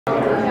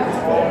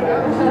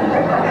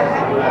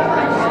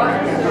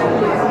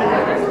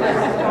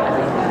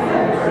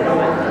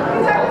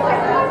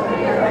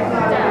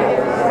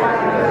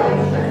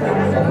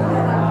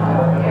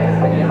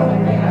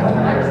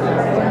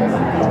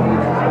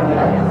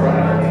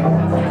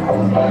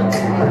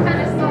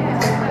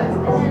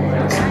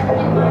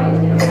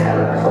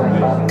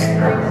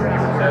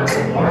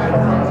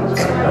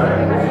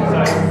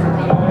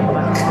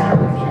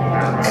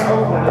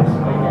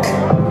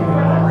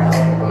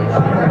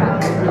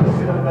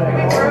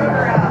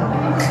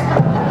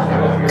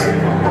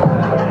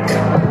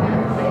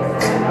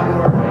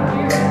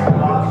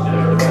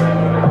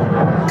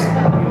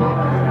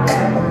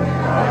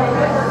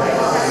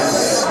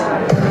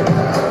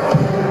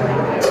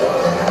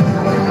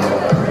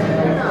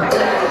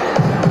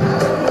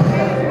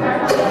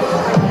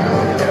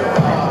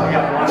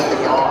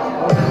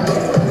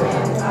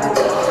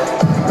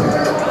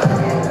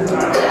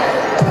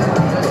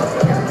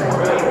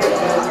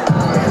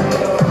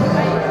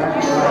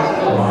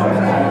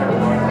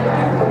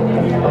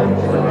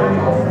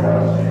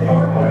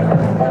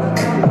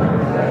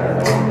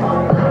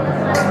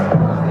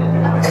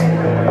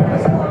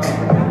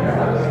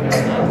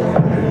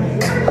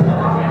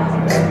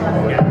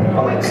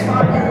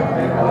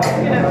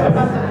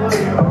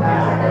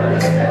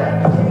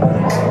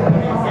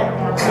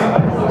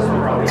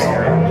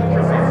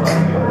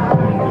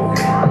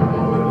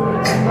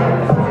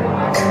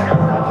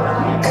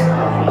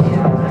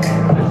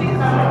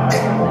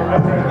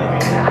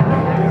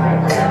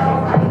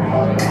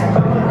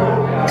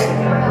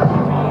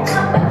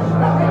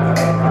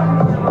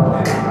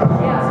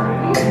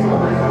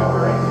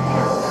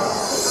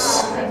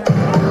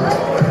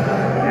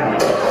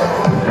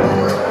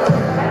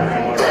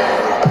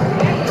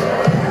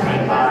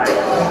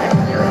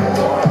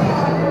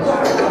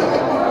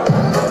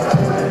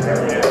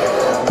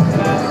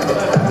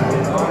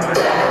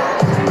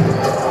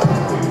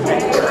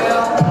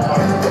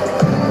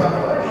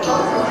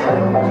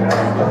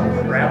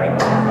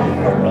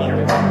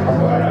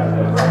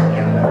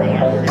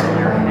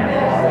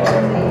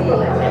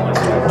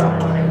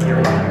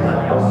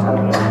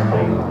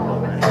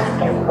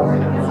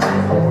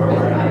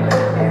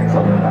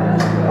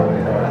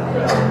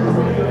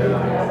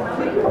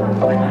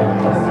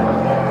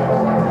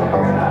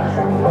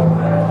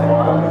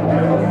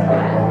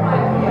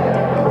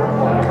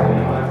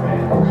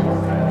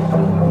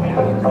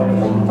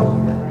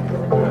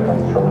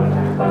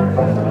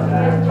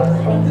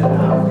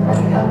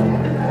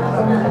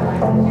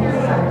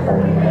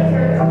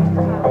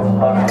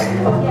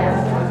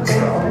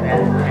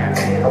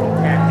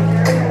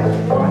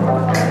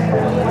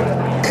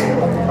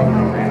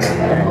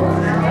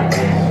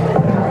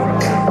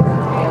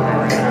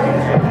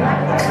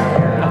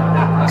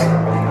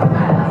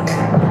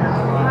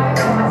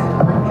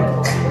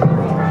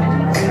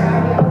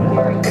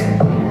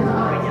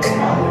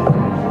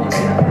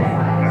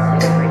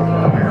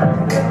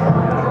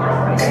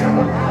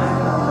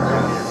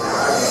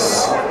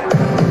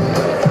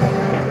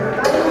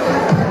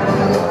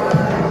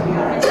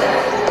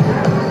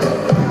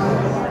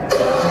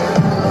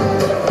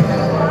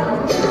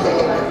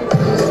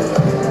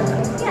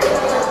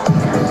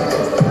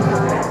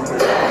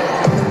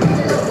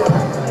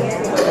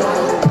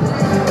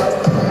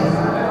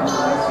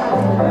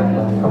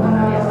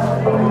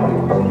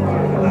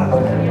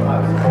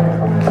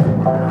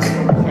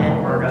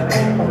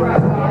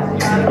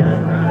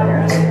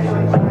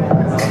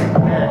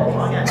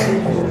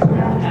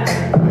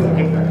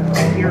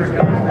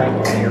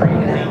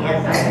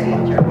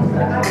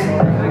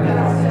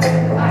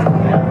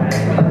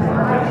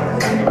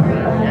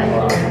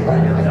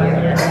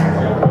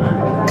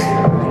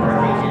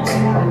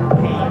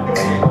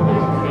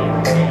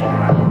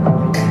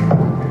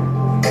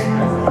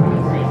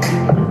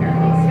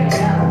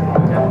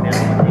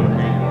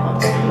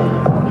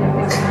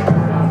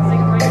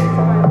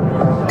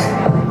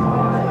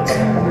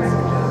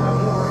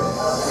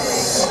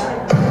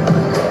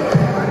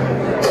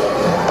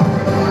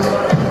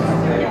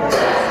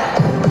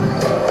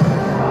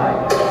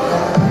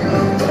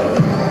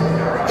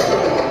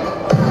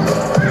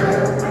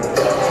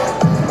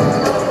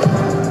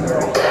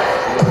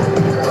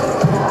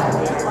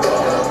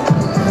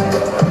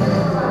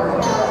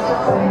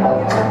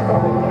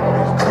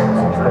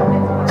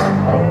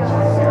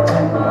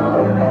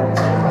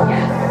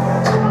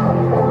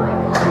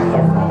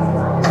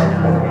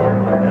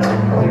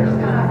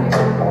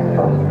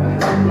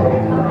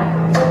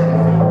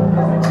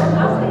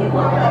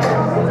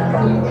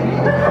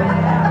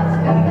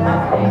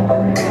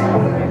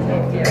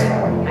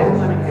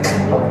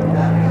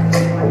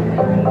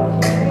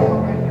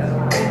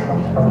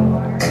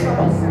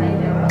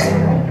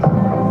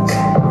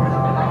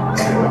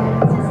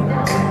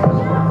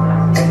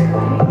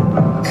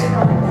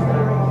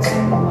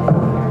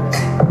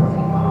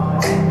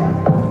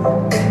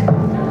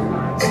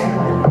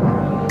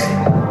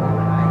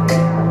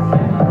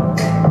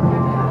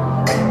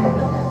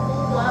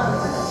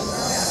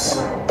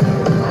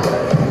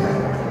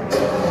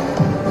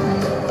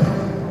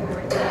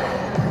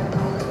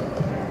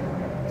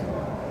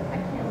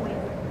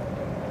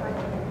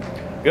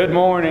Good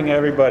morning,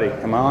 everybody.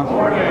 Come on.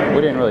 Morning.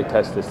 We didn't really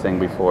test this thing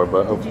before,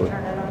 but hopefully.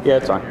 Yeah,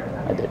 it's on.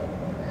 I did.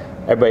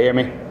 Everybody hear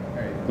me?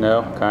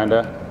 No?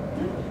 Kinda?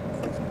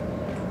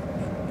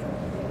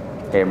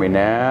 Hear me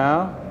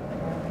now?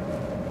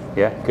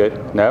 Yeah,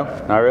 good. No?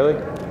 Not really?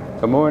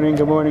 Good morning,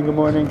 good morning, good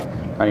morning.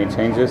 I need to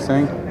change this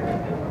thing.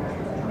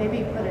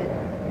 Maybe put it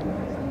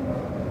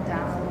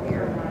down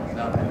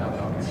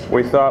here.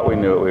 We thought we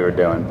knew what we were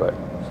doing, but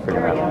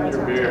figure it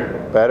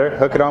out. Better?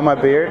 Hook it on my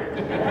beard?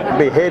 It'll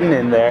be hidden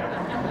in there.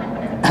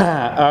 All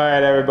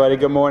right, everybody.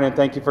 Good morning.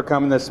 Thank you for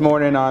coming this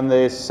morning on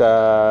this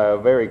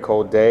very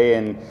cold day.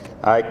 And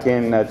I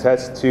can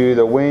attest to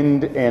the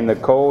wind and the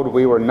cold.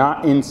 We were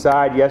not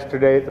inside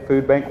yesterday at the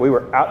food bank. We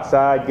were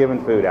outside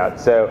giving food out.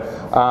 So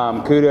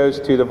kudos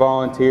to the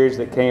volunteers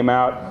that came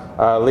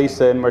out.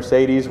 Lisa and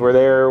Mercedes were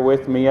there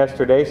with me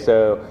yesterday.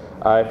 So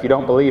if you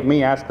don't believe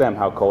me, ask them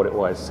how cold it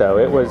was. So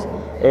it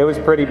was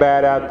pretty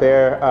bad out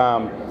there.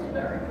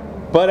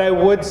 But I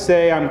would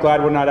say I'm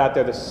glad we're not out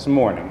there this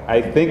morning.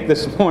 I think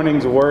this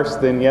morning's worse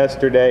than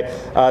yesterday.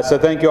 So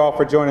thank you all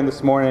for joining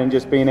this morning and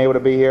just being able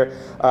to be here.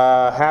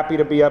 Happy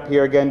to be up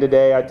here again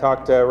today. I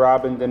talked to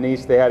Rob and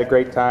Denise. They had a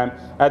great time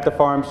at the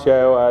farm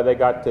show. They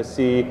got to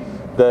see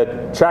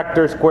the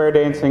tractor square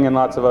dancing and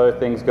lots of other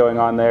things going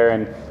on there.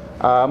 And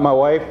my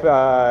wife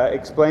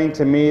explained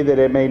to me that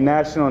it made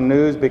national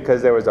news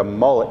because there was a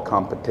mullet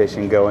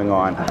competition going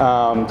on.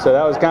 So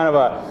that was kind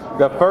of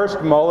the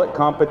first mullet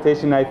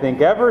competition I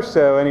think ever.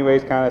 So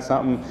anyways, kind of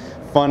something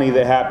funny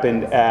that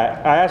happened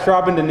I asked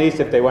Rob and Denise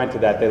if they went to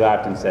that. They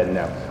laughed and said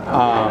no.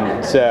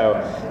 So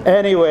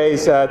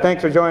anyways,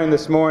 thanks for joining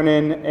this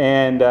morning,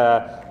 and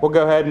we'll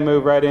go ahead and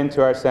move right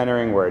into our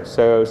centering words.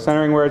 So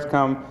centering words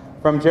come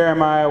from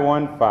Jeremiah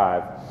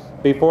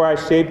 1:5. Before I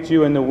shaped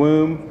you in the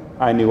womb,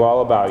 I knew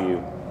all about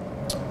you.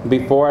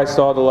 Before I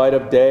saw the light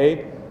of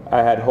day,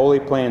 I had holy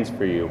plans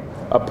for you.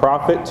 A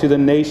prophet to the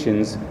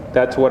nations,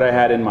 that's what I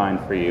had in mind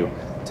for you.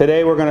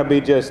 Today we're going to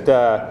be just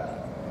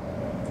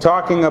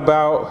talking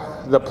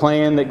about the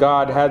plan that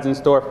God has in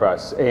store for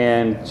us,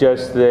 and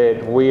just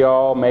that we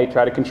all may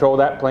try to control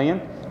that plan,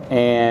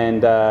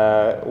 and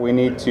we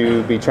need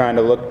to be trying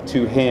to look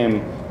to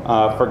Him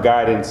for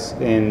guidance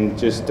in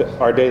just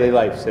our daily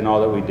lives and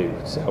all that we do.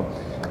 So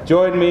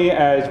join me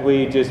as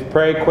we just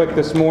pray quick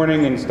this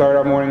morning and start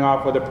our morning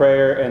off with a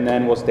prayer, and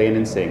then we'll stand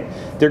and sing.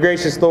 Dear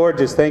gracious Lord,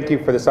 just thank you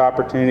for this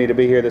opportunity to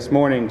be here this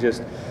morning,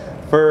 just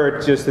for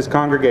just this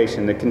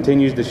congregation that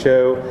continues to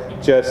show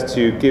just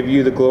to give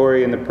you the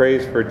glory and the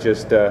praise for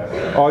just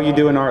all you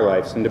do in our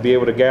lives, and to be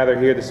able to gather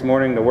here this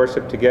morning to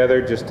worship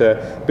together, just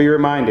to be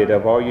reminded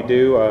of all you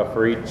do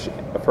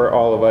for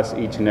all of us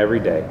each and every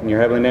day. In your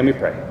heavenly name we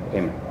pray.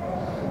 Amen.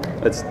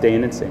 Let's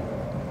stand and sing.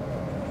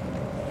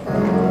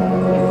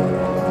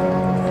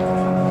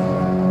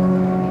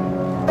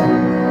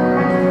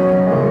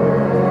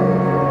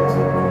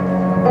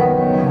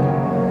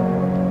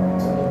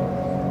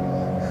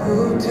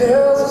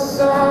 Tells the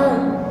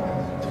sun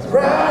to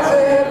rise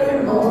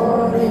every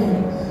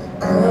morning,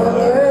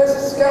 colors the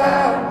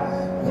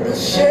sky with the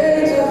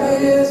shades of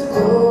His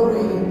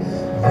glory,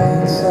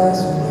 paints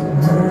us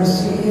with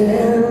mercy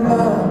and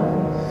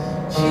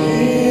love,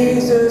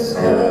 Jesus'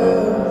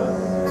 love.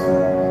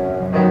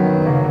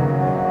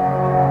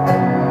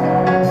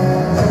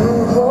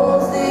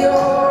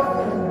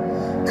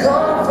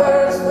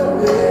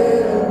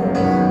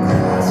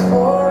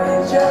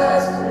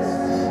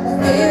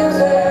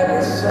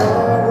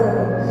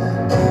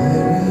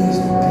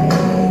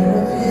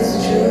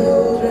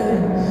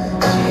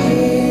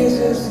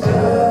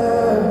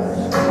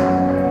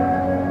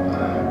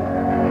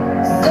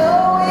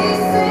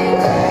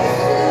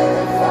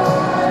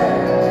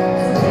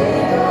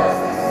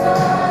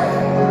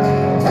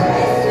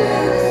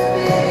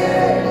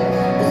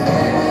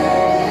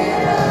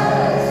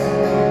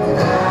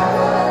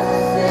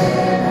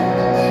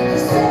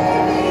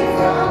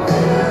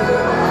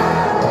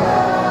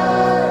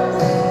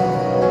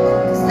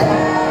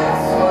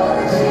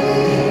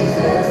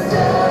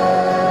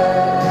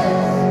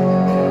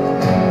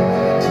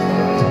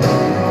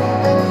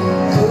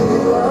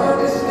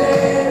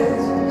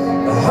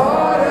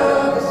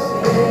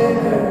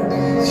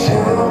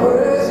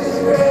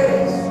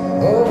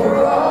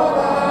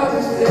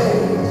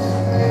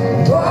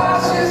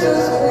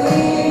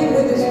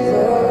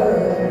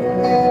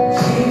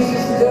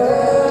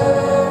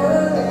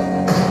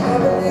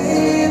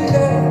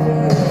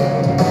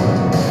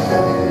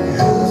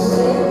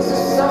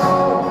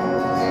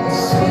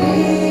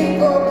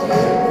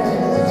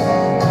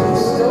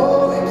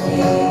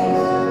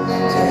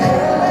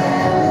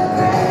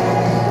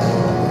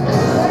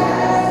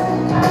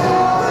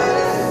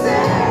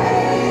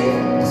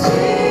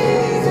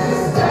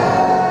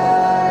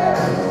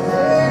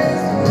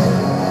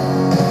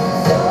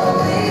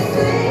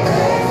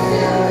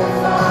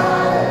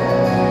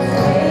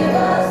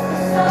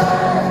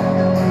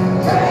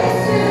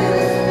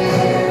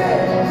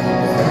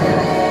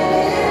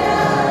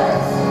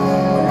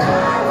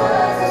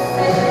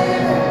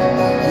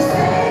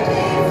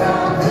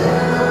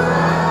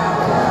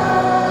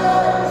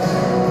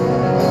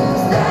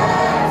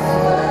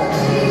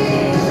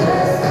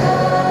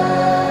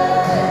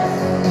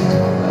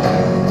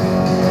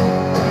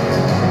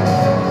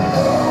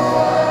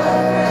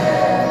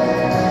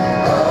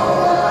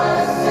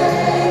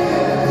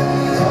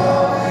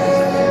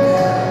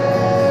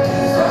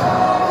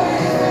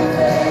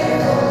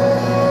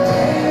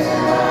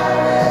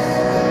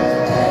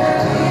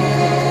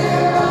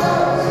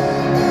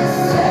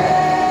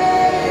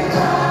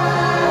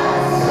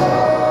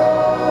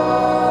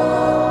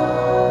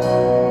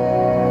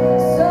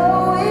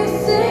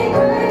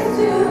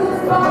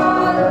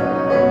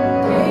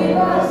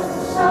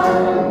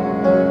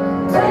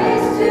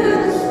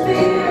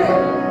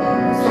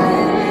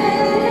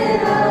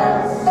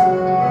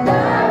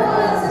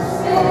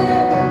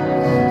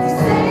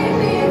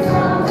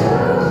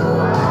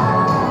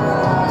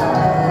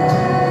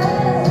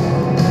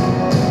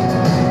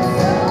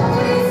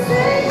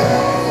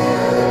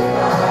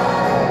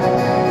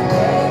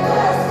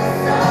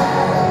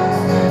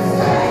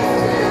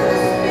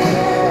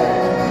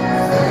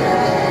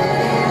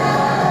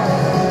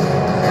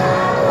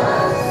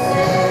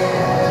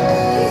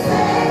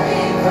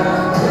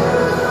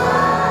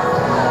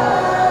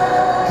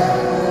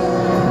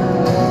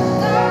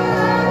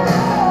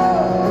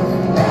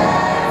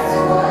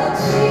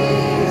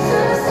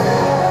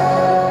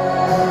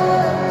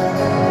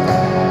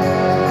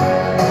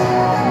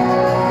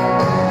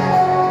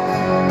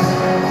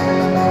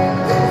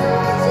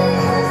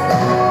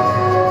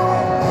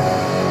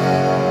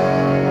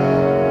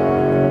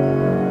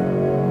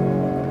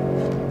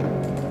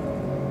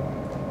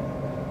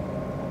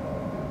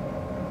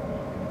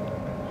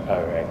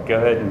 Go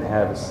ahead and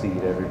have a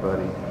seat,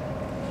 everybody.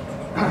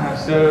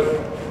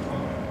 So,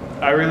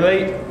 I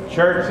relate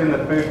church and the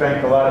food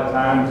bank a lot of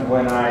times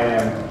when I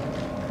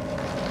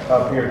am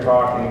up here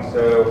talking,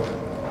 so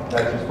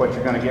that's just what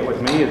you're going to get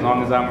with me. As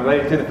long as I'm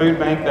related to the food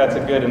bank, that's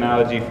a good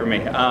analogy for me.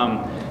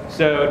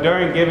 So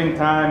during giving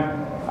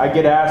time, I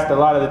get asked a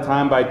lot of the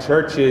time by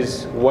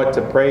churches what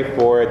to pray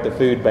for at the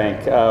food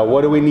bank.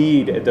 What do we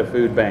need at the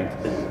food bank?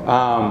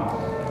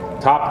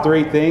 Top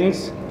 3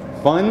 things: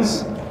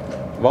 funds,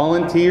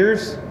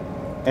 volunteers,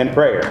 and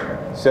prayer.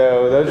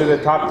 So those are the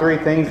top 3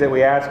 things that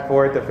we ask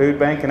for at the food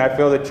bank, and I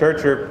feel the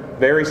church are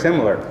very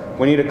similar.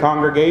 We need a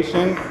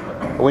congregation.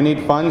 We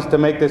need funds to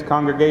make this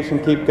congregation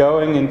keep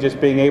going and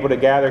just being able to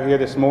gather here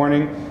this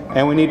morning.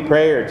 And we need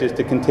prayer just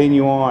to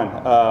continue on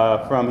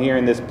from here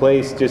in this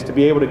place, just to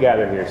be able to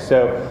gather here.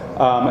 So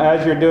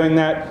as you're doing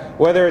that,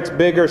 whether it's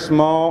big or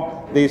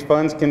small, these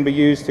funds can be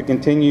used to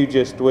continue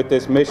just with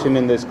this mission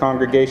in this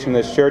congregation,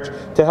 this church,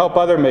 to help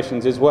other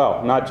missions as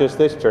well, not just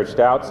this church,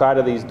 to outside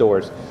of these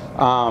doors.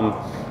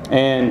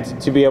 And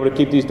to be able to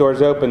keep these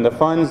doors open. The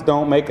funds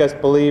don't make us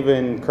believe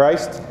in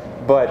Christ,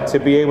 but to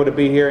be able to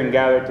be here and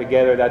gather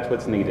together, that's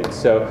what's needed.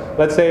 So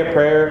let's say a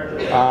prayer.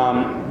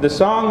 The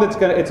song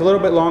it's a little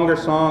bit longer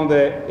song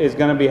that is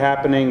going to be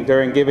happening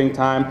during giving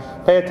time.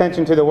 Pay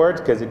attention to the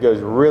words because it goes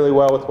really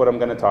well with what I'm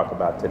going to talk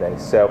about today.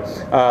 So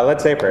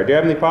let's say a prayer. Dear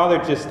Heavenly Father,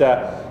 just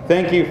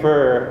thank you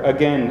for,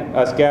 again,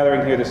 us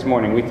gathering here this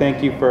morning. We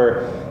thank you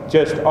for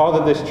just all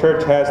that this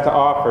church has to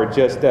offer,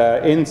 just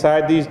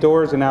inside these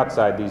doors and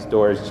outside these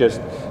doors,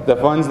 just the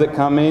funds that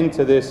come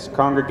into this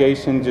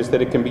congregation, just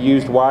that it can be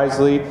used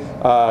wisely,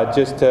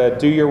 just to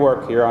do your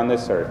work here on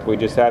this earth. We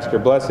just ask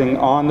your blessing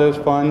on those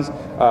funds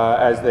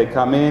as they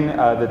come in,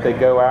 that they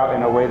go out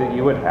in a way that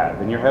you would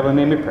have. In your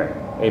heavenly name we pray.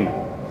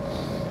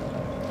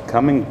 Amen.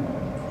 Come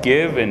and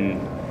give and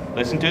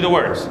listen to the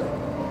words.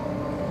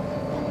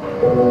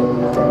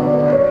 Love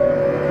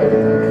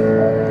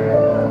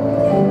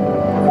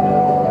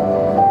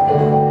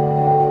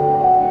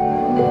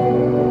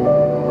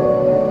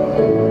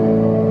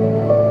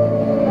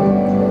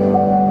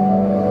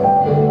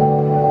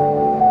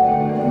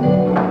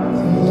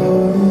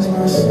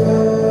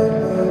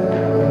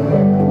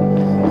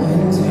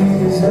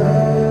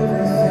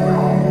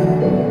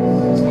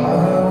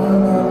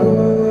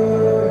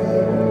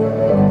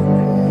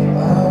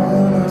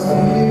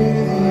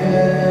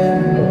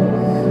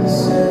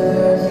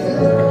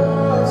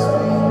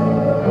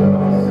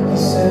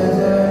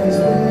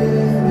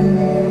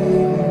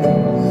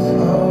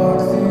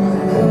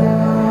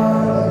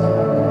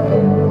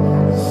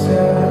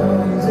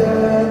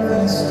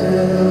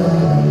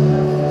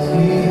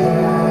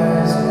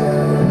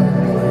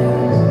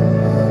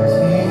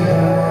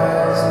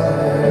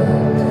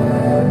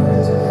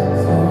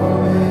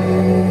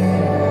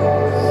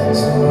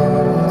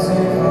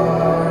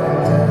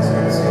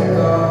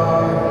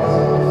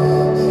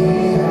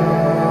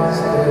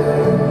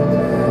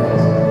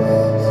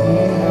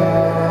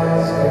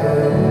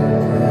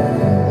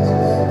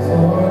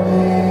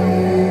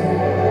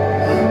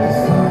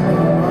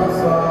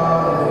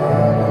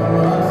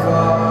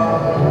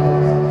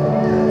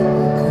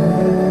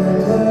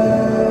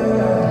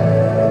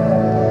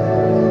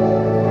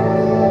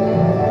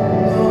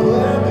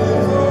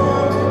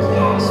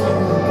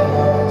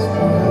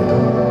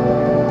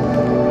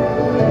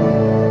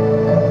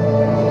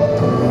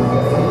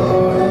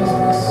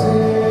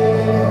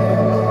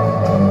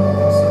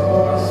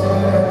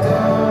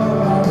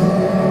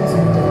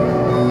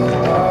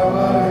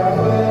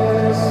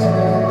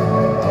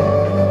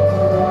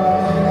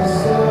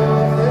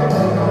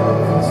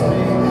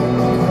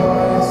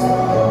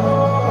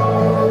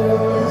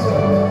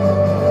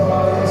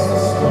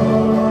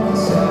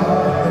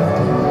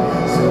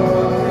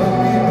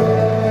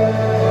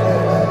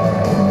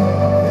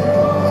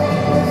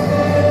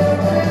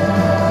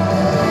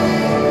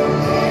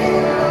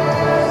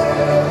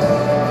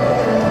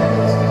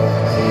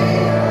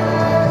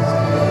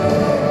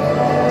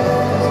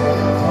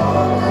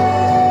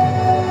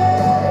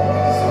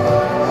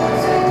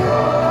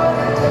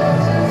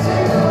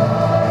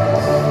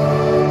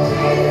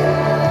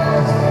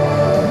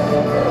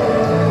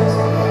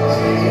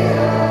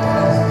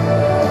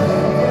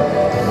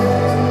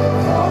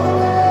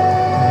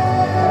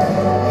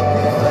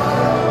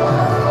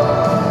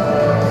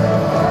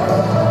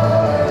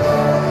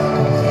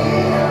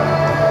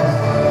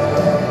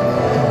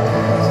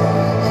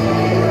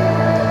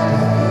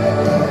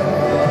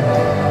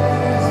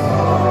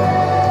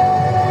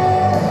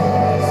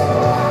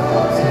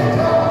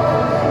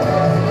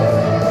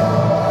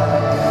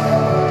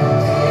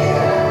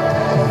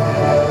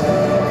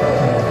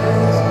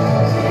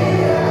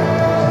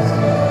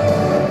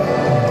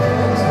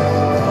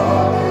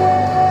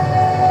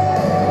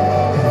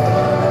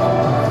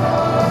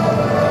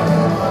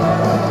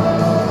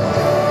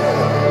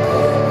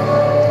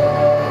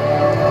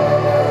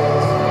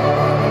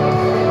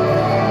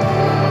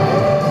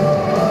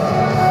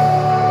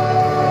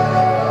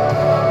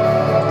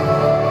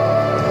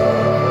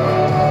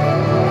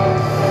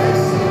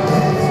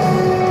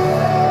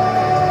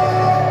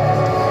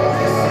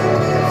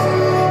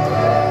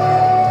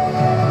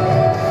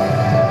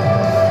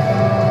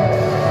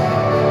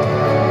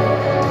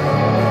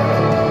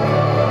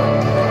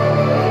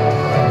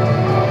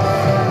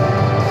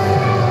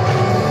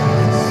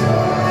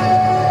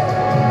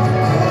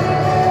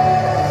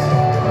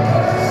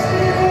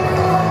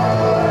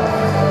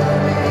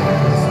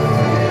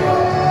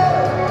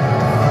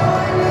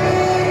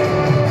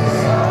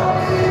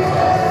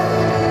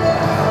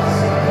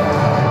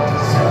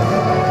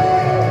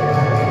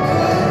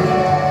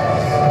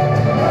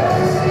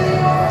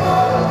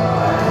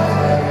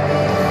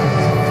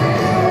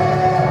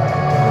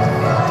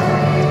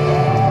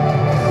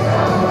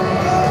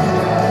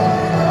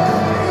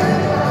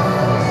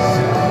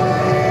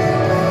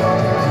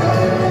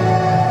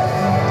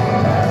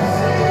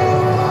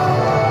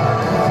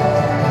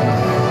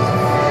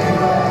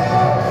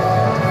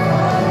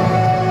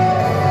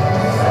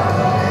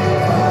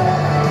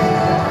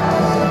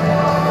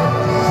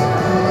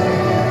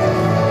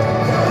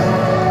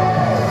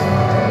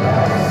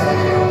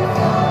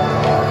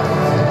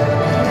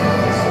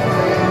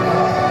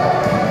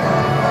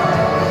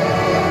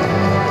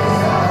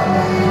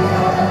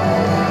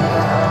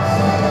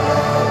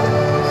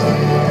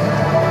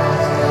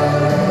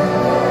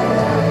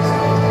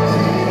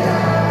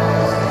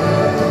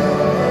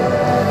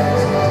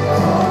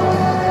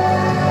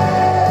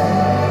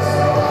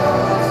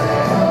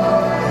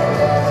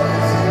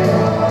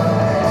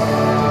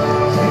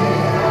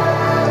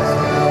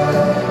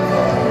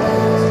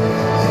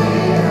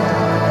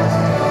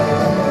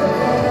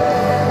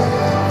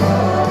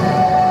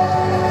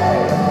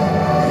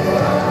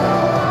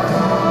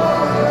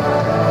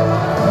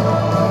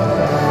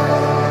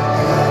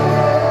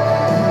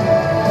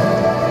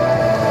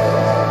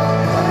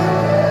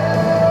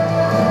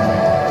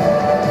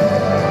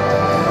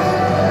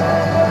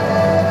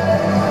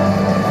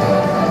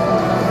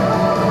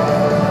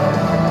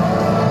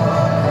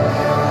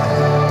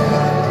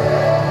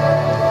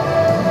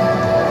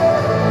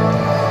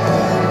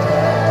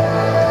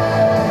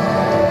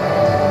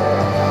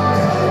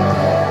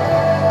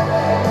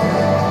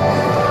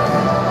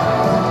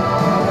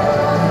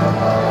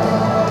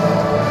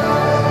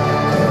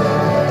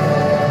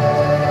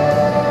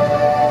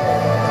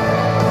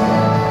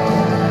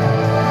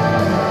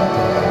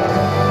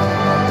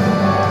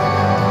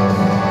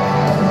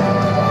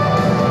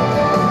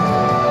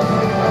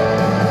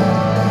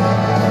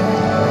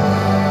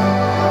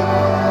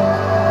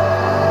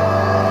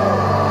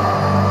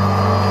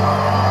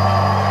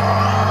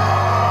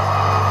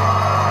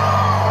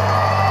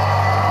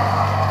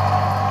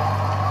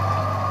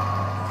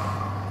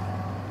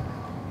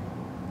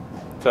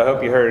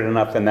hope you heard it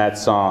enough in that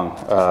song.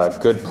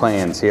 Good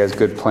plans. He has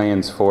good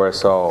plans for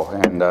us all.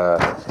 And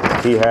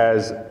He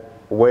has,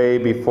 way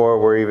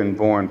before we're even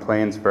born,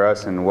 plans for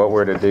us and what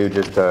we're to do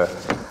just to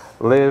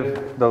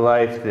live the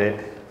life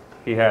that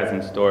He has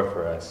in store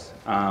for us.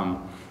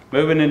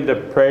 Moving into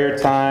prayer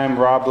time,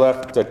 Rob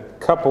left a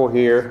couple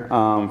here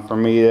for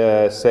me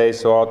to say,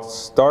 so I'll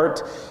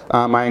start.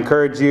 I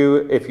encourage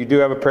you, if you do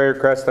have a prayer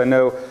request, I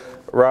know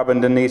Rob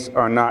and Denise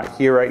are not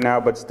here right now,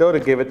 but still to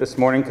give it this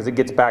morning because it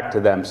gets back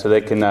to them so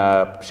they can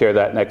share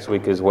that next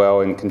week as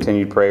well and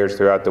continue prayers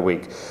throughout the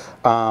week.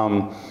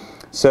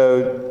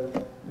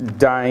 So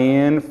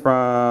Diane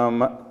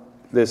from,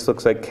 this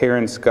looks like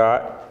Karen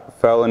Scott,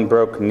 fell and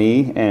broke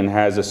knee and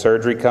has a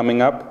surgery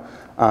coming up.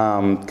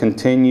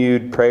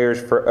 Continued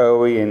prayers for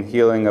Owe and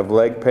healing of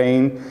leg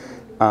pain.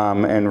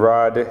 And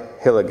Rod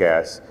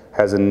Hillegas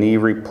has a knee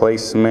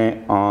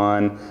replacement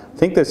on, I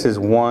think this is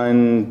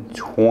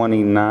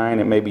 129,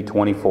 it may be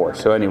 24.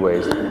 So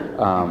anyways,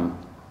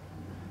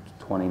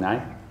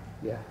 29?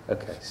 Yeah,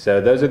 okay. So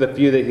those are the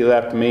few that he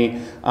left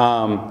me.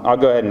 I'll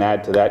go ahead and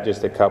add to that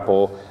just a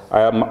couple.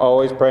 I'm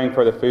always praying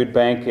for the food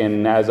bank,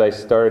 and as I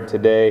started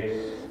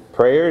today,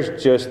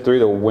 prayers just through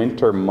the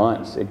winter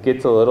months. It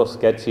gets a little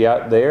sketchy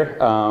out there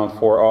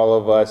for all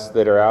of us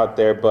that are out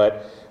there,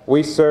 but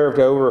we served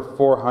over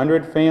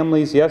 400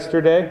 families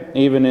yesterday,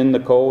 even in the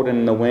cold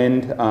and the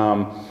wind,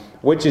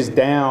 which is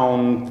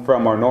down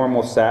from our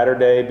normal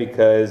Saturday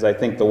because I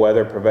think the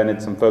weather prevented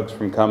some folks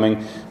from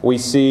coming. We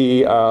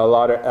see a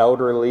lot of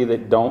elderly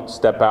that don't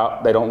step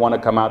out. They don't want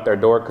to come out their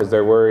door because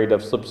they're worried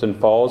of slips and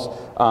falls.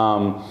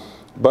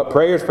 But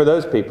prayers for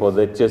those people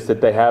that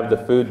they have the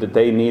food that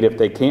they need if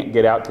they can't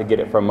get out to get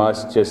it from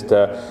us. Just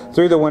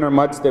through the winter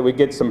months that we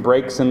get some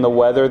breaks in the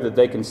weather that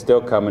they can still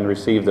come and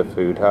receive the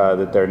food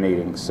that they're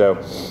needing. So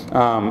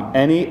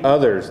any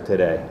others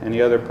today?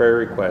 Any other prayer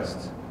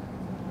requests?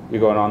 You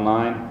going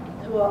online?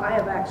 Well, I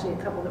have actually a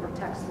couple that were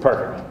texted.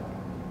 Perfect.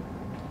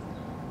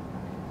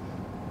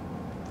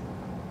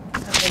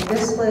 Okay,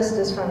 this list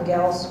is from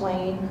Gail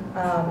Swain,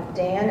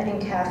 Dan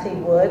and Kathy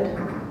Wood.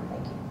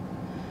 Thank you.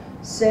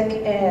 Sick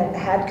and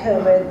had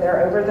COVID.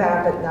 They're over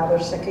that, but now they're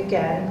sick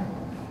again.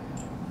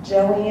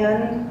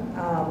 Joanne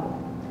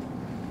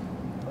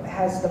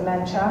has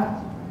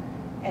dementia,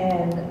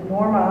 and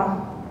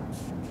Norma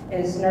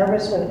is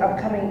nervous with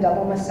upcoming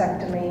double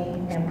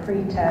mastectomy and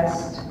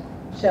pre-test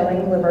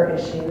showing liver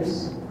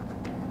issues.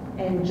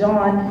 And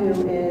John,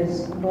 who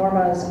is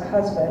Norma's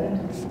husband,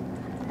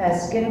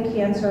 has skin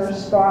cancer,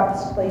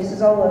 spots,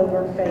 places all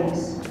over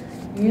face,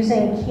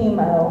 using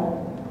chemo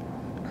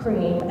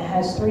cream,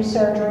 has 3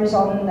 surgeries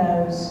on the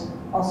nose,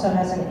 also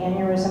has an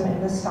aneurysm in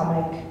the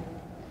stomach.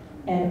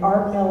 And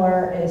Art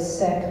Miller is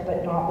sick,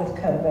 but not with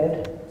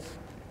COVID.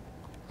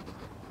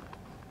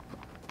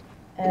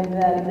 And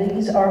then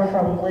these are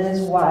from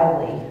Liz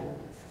Wiley.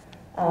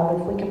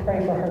 If we could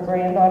pray for her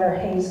granddaughter,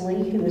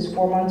 Hazley, who is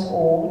 4 months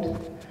old.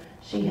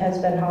 She has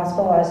been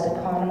hospitalized at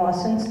Conemaugh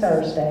since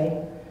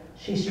Thursday.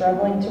 She's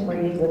struggling to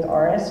breathe with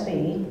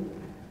RSV,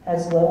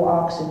 has low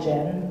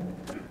oxygen.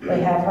 They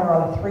have her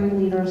on 3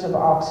 liters of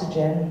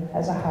oxygen,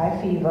 has a high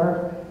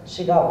fever.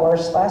 She got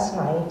worse last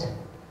night.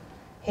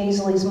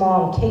 Hazley's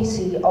mom,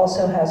 Casey,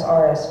 also has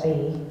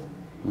RSV.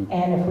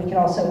 And if we could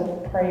also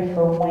pray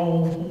for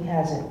Wayne, he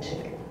has it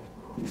too.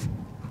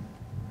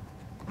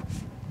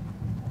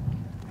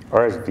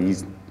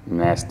 RSV's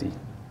nasty.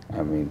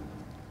 I mean,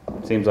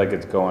 seems like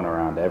it's going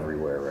around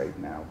everywhere right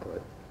now, but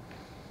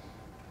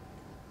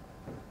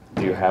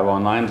do you have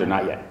online or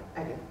not yet?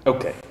 I do.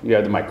 Okay, you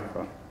have the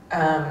microphone.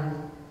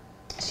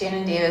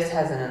 Shannon Davis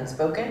has an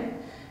unspoken,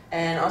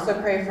 and also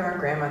pray for her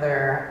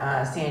grandmother,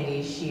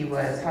 Sandy. She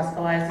was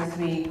hospitalized this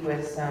week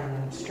with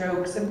some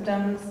stroke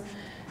symptoms,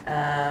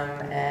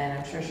 and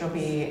I'm sure she'll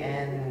be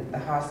in the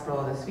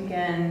hospital this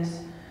weekend.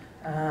 So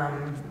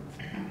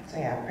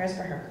yeah, prayers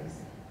for her, please.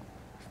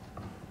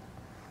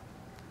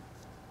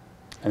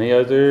 Any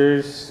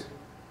others?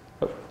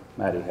 Oh,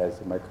 Maddie has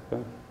the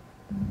microphone.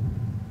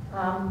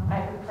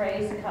 I could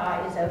praise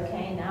Kai is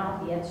okay now.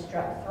 He had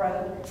strep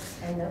throat,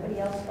 and nobody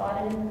else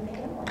got it in the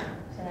family,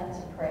 so that's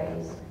a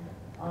praise.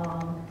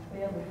 We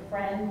have a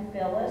friend,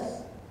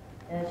 Phyllis,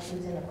 and she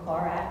was in a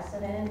car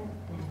accident.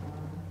 She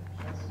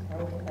has some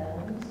broken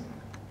bones.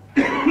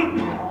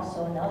 And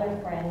also another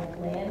friend,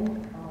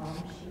 Lynn,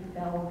 she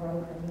fell and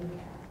broke her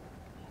kneecap.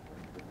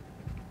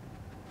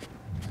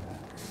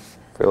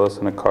 Phyllis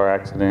in a car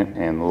accident,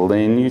 and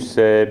Lynn, you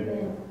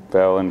said,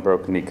 fell and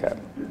broke a kneecap.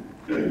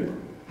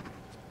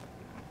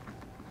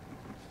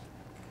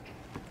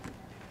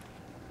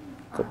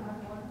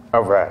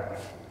 All right.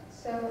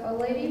 So a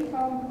lady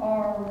from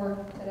our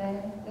work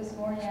today, this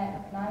morning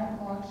at 9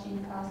 o'clock, she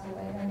passed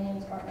away. Her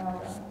name's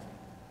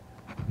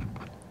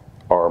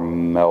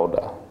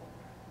Armelda.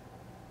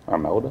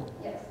 Armelda?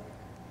 Yes.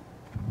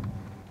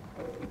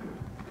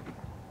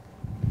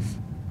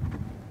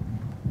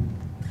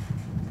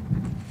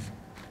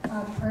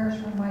 Prayers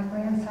for my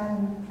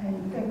grandson,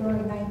 and February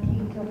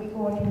 19th, he'll be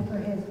going in for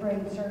his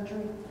brain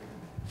surgery.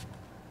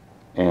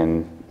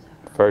 And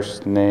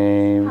first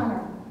name?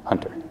 Hunter.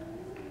 Hunter.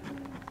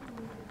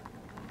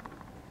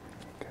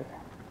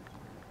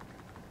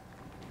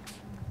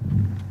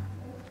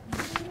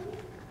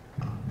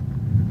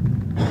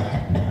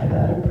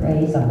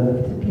 praise, I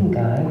moved to pink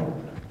eye.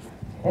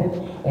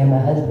 And my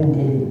husband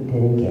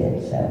didn't get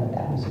it, so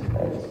that was a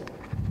praise.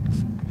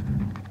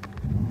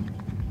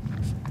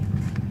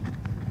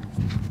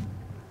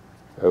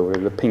 Over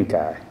the pink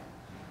eye.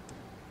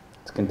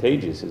 It's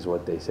contagious, is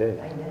what they say.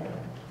 I know.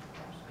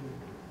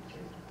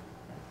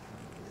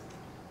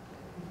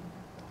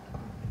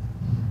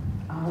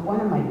 One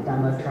of my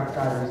demo truck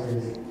drivers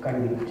is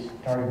going to be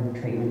starting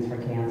treatments for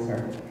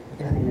cancer.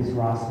 His name is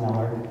Ross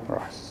Miller.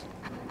 Ross.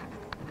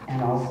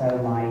 And also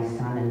my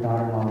son and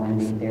daughter-in-law,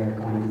 Wendy, they're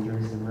going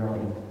through some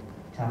really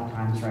tough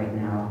times right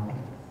now.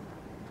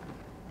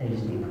 They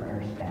just need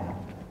prayers bad.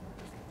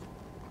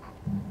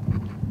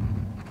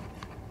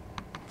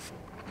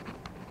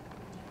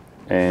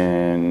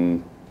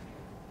 And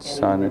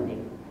son. Wendy.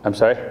 I'm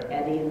sorry?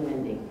 Eddie and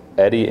Wendy.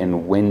 Eddie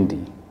and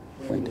Wendy.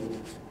 Wendy.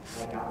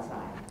 Like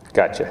outside.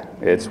 Gotcha.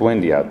 It's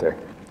windy out there.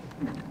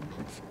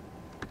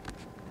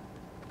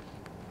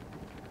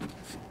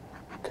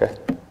 Okay.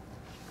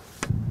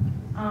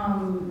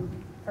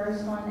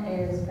 First one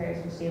is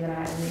prayers for Steve and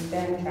I. We've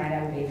been trying to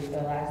have a baby for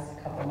the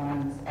last couple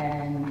months,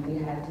 and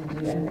we had to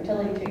do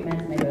infertility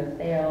treatments, and they both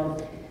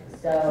failed.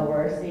 So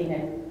we're seeing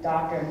a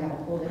doctor and have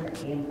a whole different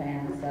game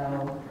plan.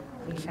 So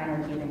we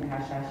kind of keeping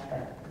hush hush,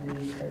 but we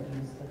could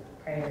use the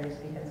prayers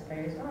because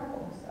prayers are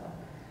powerful. So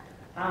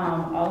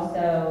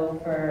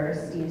also for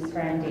Steve's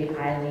friend Dave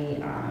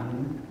Hiley,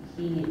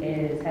 he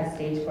has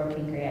stage 4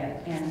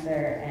 pancreatic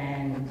cancer,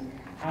 and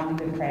we've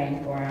been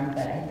praying for him,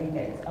 but I think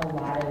a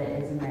lot of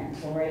it is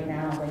mental right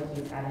now. Like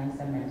he's having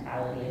some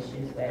mentality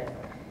issues with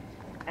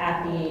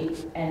at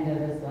the end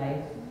of his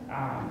life.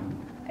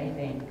 I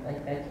think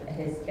like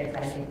his kids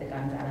had to take the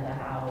guns out of the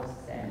house,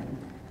 and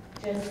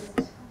just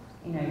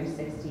you're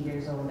 60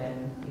 years old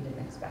and you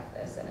didn't expect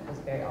this, and it was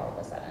very all of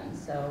a sudden.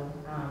 So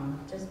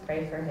just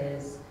pray for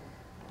his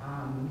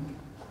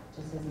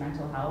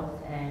mental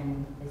health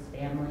and his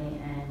family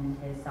and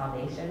his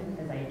salvation,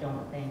 because I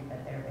don't think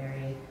that they're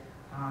very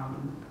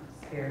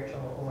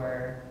spiritual,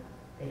 or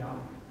they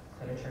don't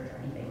go to church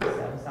or anything.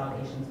 So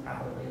salvation's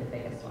probably the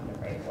biggest one to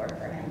pray for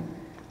him.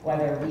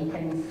 Whether we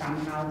can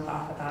somehow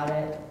talk about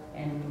it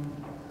in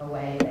a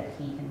way that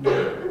he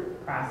can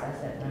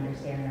process it and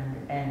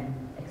understand and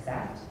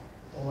accept,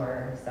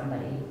 or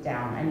somebody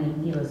down. I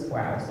mean, he lives 4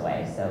 hours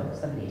away, so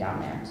somebody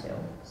down there too.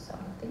 So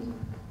thank you.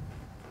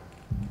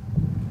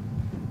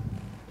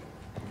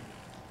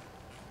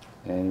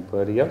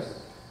 Anybody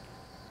else?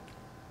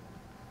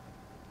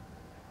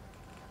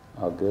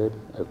 All good?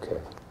 Okay.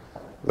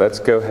 Let's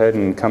go ahead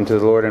and come to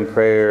the Lord in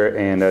prayer,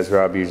 and as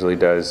Rob usually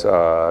does,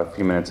 a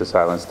few minutes of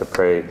silence to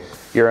pray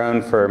your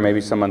own for maybe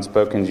some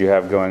unspokens you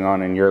have going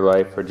on in your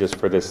life, or just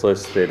for this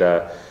list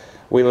that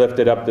we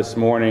lifted up this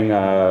morning.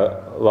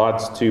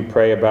 Lots to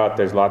pray about.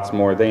 There's lots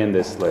more than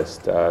this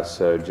list.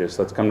 So just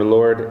let's come to the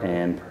Lord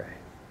and pray.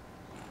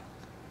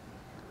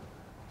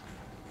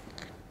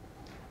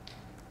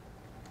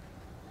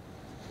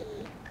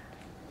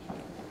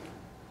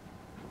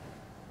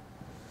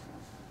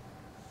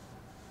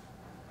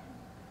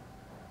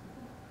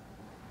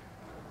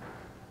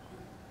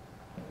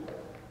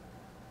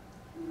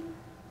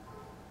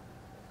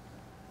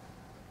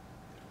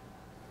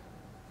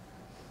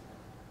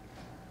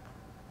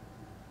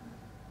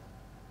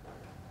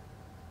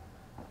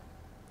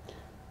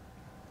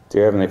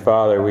 Dear Heavenly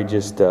Father, we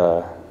just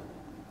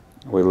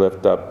we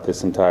lift up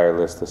this entire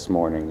list this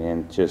morning,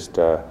 and just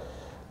the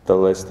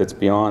list that's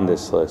beyond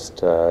this list,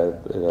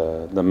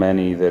 the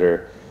many that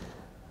are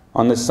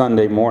on this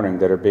Sunday morning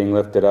that are being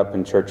lifted up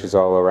in churches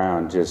all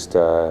around, just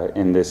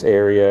in this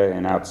area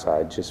and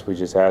outside. We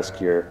just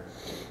ask your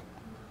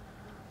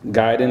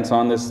guidance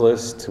on this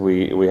list.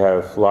 We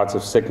have lots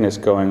of sickness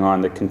going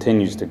on that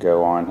continues to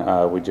go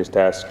on. We just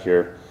ask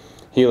your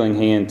healing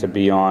hand to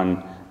be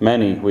on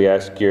many. We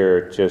ask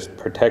your just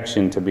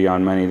protection to be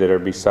on many that are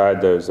beside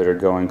those that are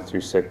going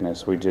through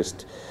sickness. We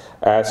just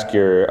ask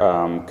your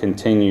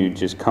continued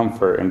just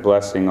comfort and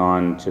blessing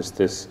on just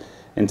this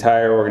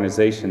entire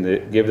organization,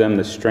 that give them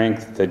the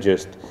strength to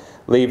just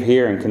leave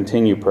here and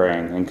continue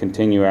praying and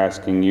continue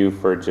asking you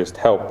for just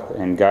help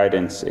and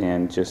guidance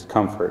and just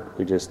comfort.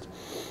 We just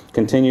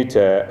continue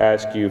to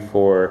ask you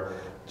for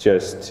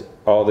just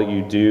all that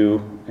you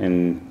do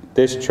in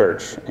this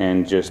church,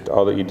 and just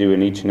all that you do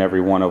in each and every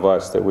one of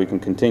us, that we can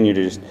continue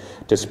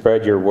to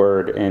spread your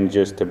word, and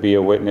just to be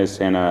a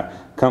witness and a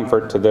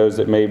comfort to those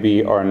that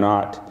maybe are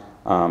not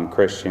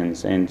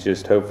Christians, and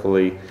just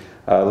hopefully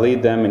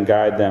lead them and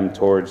guide them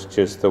towards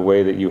just the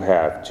way that you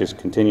have. Just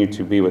continue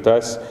to be with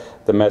us,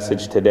 the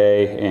message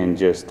today, and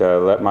just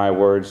let my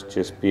words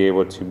just be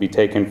able to be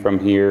taken from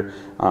here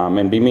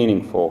and be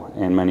meaningful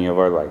in many of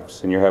our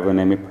lives. In your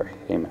heavenly name we pray.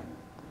 Amen.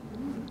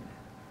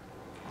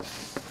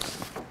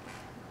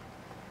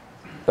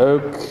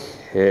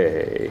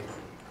 Okay,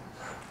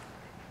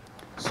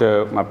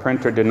 so my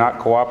printer did not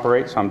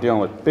cooperate, so I'm dealing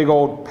with big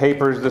old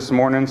papers this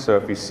morning. So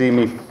if you see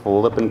me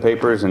flipping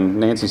papers, and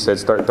Nancy said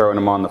start throwing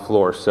them on the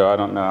floor, so I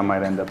don't know, I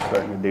might end up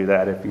starting to do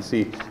that. If you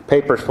see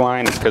papers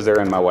flying, it's because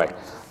they're in my way.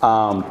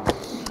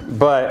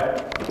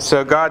 But,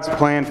 so God's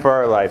plan for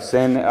our lives.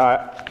 And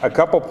a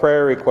couple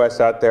prayer requests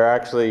out there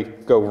actually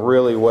go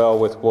really well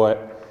with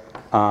what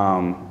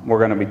we're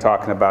going to be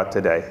talking about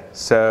today.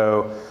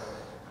 So,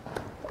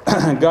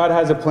 God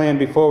has a plan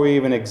before we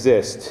even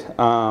exist.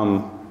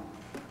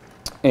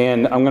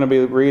 And I'm going to be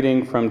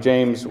reading from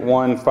James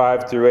 1,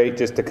 5 through 8,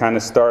 just to kind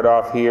of start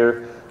off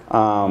here.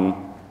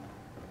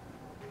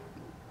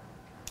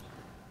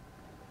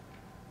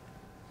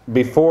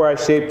 Before I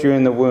shaped you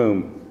in the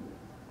womb.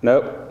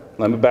 Nope,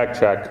 let me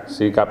backtrack.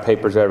 So you got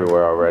papers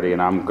everywhere already,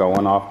 and I'm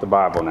going off the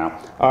Bible now.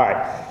 All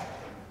right.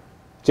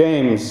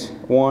 James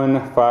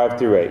 1, 5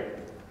 through 8.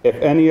 If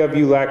any of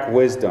you lack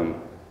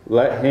wisdom,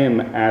 let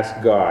him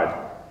ask God,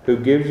 who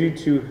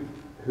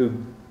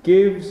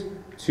gives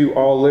to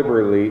all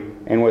liberally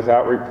and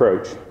without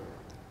reproach,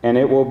 and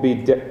it will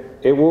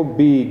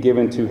be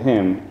given to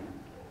him.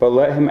 But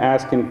let him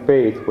ask in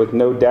faith with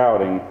no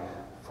doubting,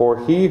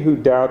 for he who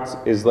doubts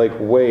is like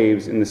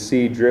waves in the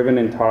sea driven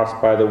and tossed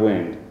by the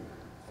wind.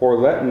 For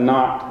let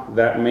not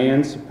that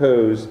man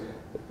suppose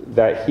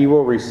that he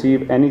will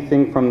receive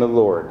anything from the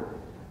Lord.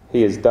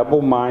 He is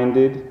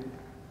double-minded,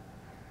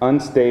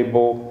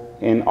 unstable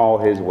in all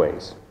his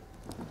ways.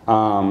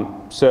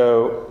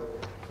 So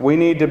we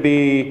need to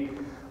be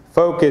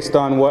focused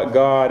on what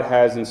God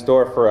has in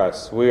store for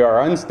us. We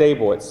are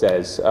unstable, it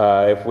says,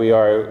 if we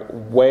are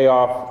way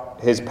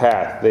off his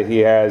path that he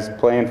has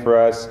planned for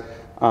us,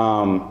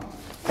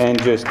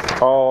 and just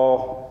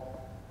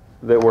all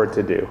that we're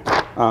to do.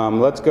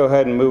 Let's go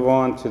ahead and move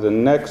on to the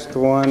next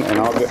one, and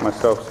I'll get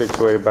myself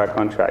situated back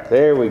on track.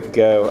 There we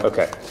go.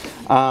 Okay.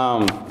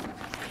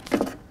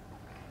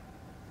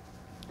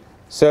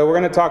 So we're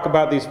going to talk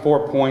about these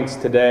 4 points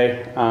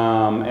today,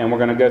 and we're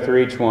going to go through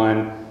each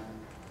one.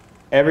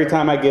 Every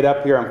time I get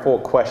up here, I'm full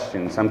of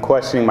questions. I'm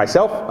questioning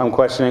myself. I'm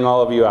questioning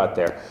all of you out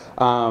there.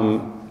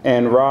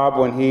 And Rob,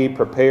 when he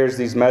prepares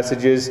these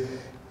messages,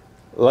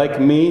 like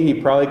me, he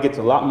probably gets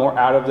a lot more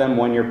out of them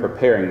when you're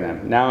preparing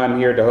them. Now I'm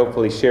here to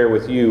hopefully share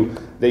with you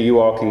that you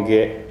all can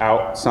get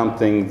out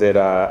something that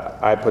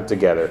I put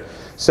together.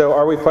 So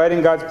are we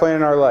fighting God's plan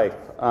in our life?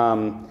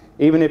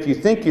 Even if you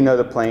think you know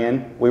the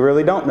plan, we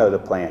really don't know the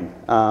plan.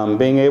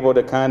 Being able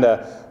to kind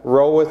of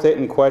roll with it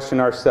and question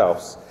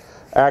ourselves.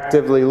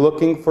 Actively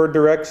looking for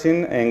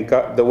direction and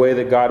the way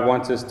that God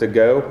wants us to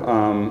go.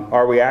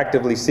 Are we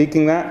actively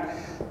seeking that?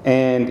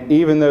 And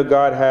even though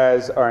God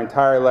has our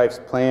entire life's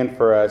plan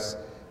for us,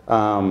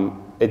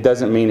 it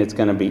doesn't mean it's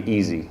going to be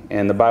easy.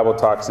 And the Bible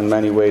talks in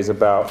many ways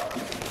about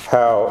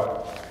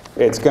how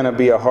it's going to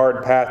be a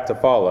hard path to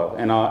follow.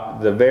 And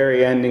the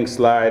very ending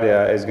slide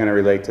is going to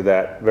relate to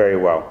that very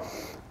well.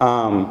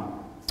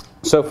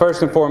 So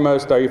first and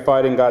foremost, are you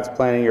fighting God's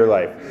plan in your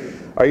life?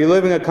 Are you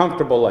living a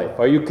comfortable life?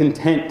 Are you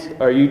content?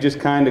 Are you just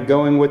kind of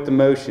going with the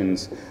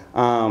motions?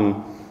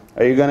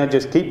 Are you going to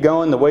just keep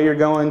going the way you're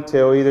going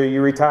till either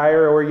you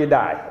retire or you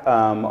die?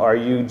 Are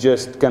you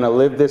just going to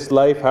live this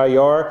life how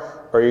you are?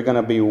 Or are you going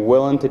to be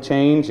willing to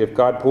change if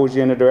God pulls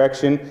you in a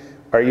direction?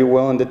 Are you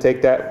willing to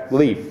take that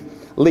leap?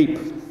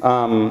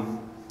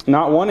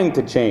 Not wanting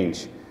to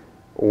change.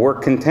 We're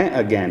content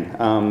again.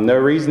 No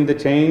reason to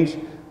change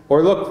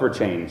or look for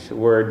change.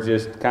 We're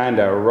just kind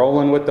of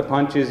rolling with the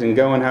punches and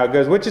going how it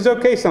goes, which is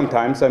okay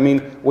sometimes. I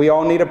mean, we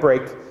all need a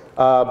break.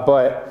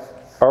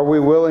 But are we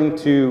willing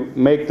to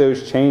make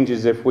those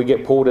changes if we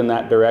get pulled in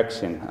that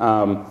direction?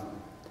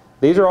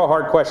 These are all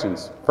hard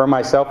questions, for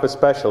myself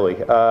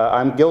especially.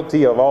 I'm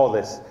guilty of all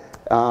this.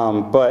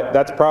 But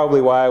that's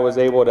probably why I was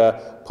able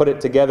to put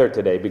it together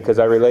today, because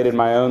I related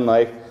my own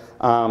life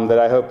that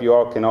I hope you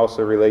all can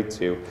also relate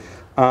to.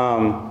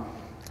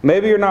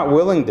 Maybe you're not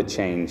willing to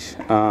change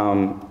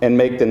and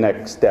make the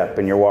next step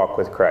in your walk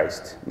with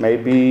Christ.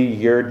 Maybe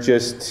you're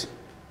just,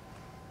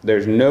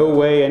 there's no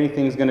way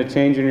anything's going to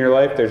change in your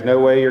life. There's no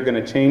way you're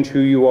going to change who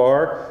you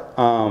are.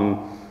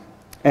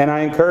 And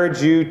I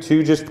encourage you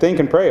to just think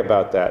and pray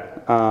about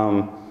that.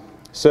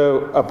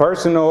 So a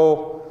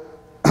personal,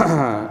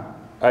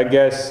 I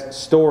guess,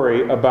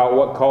 story about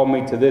what called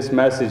me to this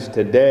message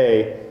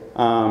today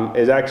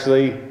is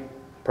actually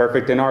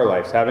perfect in our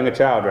lives, having a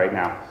child right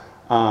now.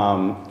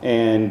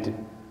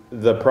 And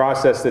the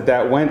process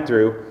that went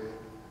through,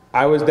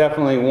 I was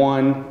definitely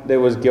one that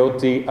was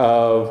guilty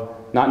of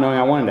not knowing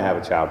I wanted to have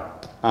a child.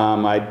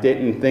 I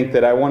didn't think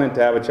that I wanted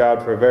to have a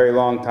child for a very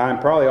long time,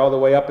 probably all the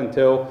way up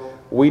until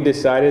we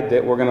decided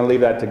that we're going to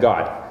leave that to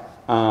God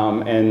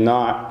and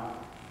not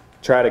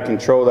try to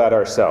control that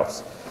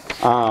ourselves.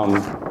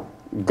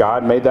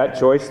 God made that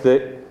choice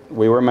that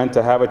we were meant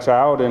to have a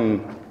child,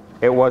 and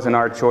it wasn't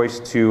our choice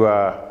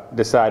to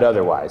decide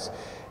otherwise.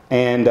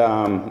 And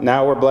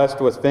now we're blessed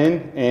with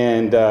Finn,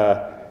 and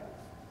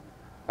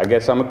I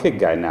guess I'm a kid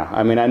guy now.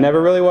 I mean, I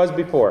never really was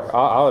before.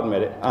 I'll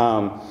admit it.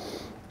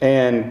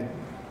 And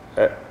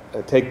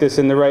take this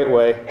in the right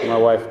way. My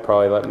wife will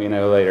probably let me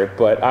know later.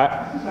 But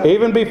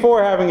even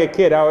before having a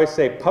kid, I always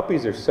say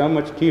puppies are so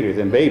much cuter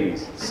than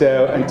babies.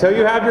 So until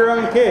you have your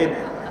own kid,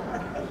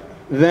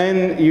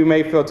 then you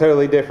may feel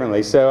totally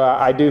differently. So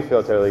I do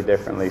feel totally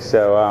differently.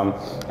 So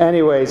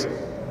anyways,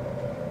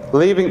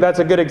 that's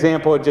a good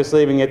example of just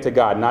leaving it to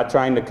God, not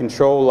trying to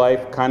control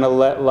life, kind of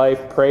let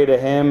life pray to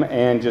Him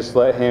and just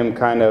let Him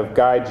kind of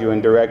guide you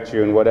and direct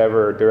you in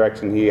whatever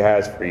direction He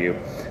has for you.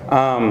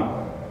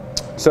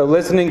 So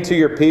listening to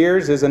your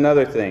peers is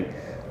another thing.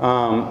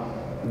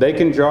 They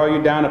can draw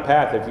you down a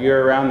path. If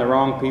you're around the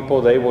wrong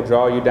people, they will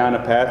draw you down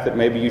a path that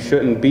maybe you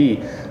shouldn't be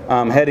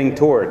heading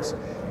towards.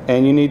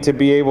 And you need to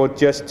be able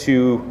just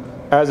to,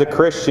 as a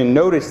Christian,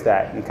 notice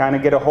that and kind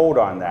of get a hold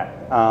on that.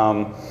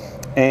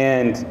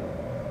 And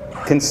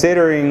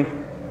considering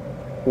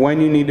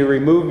when you need to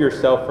remove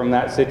yourself from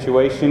that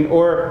situation.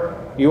 Or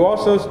you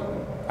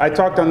also, I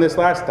talked on this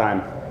last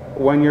time,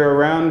 when you're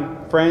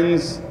around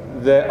friends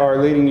that are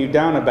leading you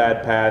down a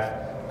bad path,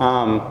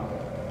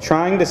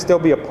 trying to still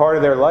be a part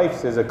of their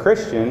lives as a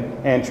Christian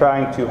and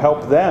trying to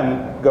help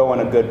them go on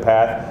a good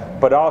path,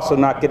 but also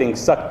not getting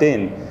sucked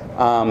in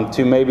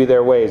to maybe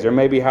their ways, or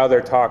maybe how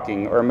they're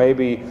talking, or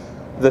maybe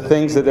the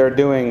things that they're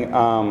doing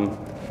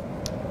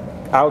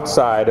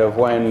outside of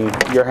when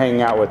you're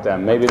hanging out with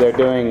them. Maybe they're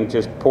doing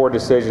just poor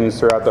decisions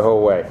throughout the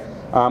whole way.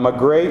 A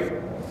great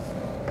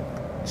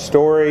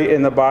story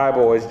in the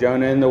Bible is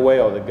Jonah and the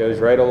whale that goes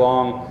right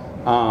along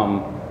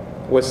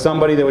with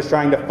somebody that was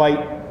trying to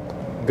fight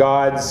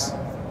God's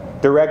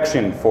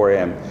direction for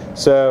him.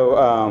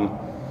 So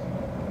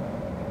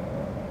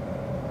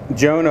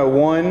Jonah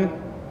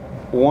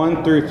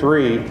 1 through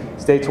 3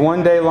 states,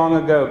 "One day long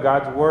ago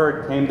God's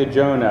word came to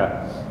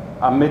Jonah,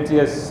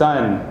 Amitaiah's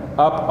son,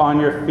 up on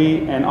your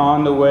feet and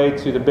on the way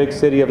to the big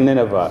city of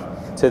Nineveh.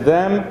 To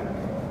them,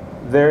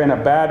 they're in a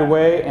bad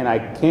way and I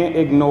can't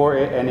ignore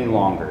it any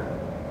longer."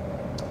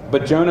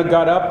 But Jonah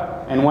got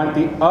up and went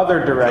the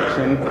other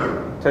direction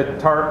to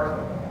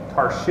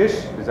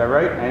Tarshish. Is that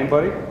right?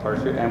 Anybody?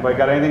 Tarshish. Anybody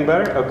got anything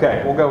better?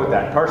 Okay, we'll go with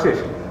that. Tarshish.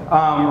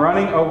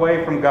 Running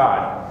away from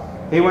God.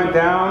 He went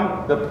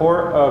down the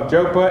port of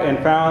Joppa and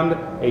found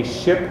a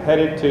ship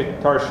headed to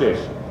Tarshish.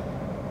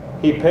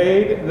 He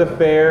paid the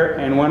fare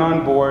and went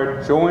on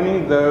board,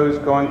 joining those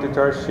going to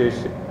Tarshish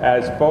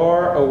as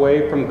far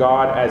away from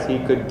God as he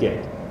could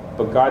get.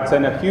 But God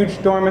sent a huge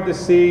storm at the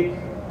sea,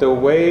 the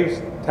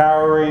waves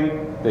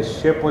towering, the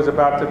ship was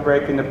about to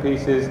break into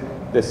pieces,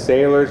 the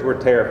sailors were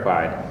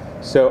terrified.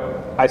 So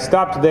I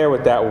stopped there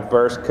with that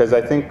verse because I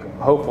think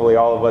hopefully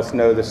all of us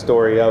know the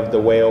story of the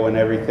whale and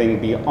everything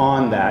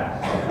beyond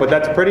that. But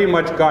that's pretty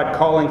much God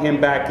calling him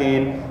back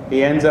in.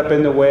 He ends up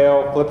in the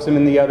whale, flips him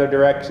in the other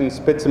direction,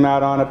 spits him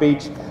out on a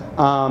beach.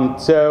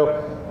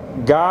 So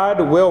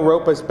God will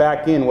rope us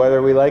back in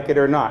whether we like it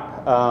or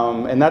not.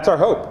 And that's our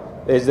hope,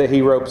 is that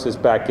he ropes us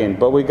back in.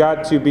 But we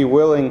got to be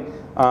willing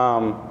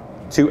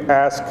to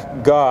ask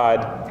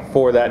God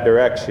for that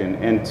direction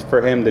and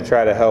for him to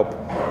try to help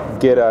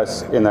get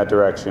us in that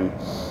direction.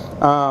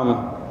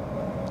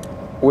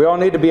 We all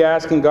need to be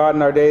asking God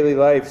in our daily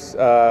lives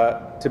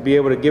to be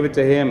able to give it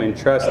to him and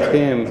trust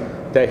him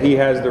that he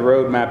has the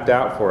road mapped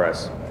out for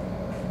us.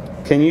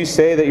 Can you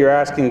say that you're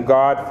asking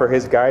God for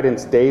his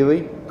guidance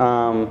daily?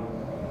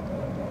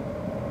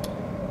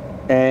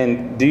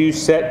 And do you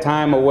set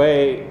time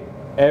away?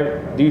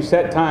 Do you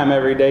set time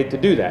every day to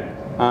do that?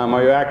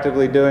 Are you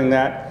actively doing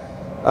that?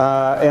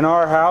 In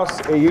our house,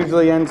 it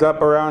usually ends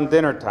up around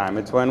dinner time.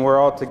 It's when we're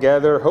all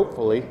together,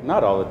 hopefully,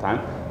 not all the time,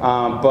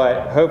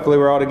 but hopefully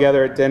we're all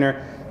together at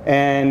dinner.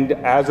 And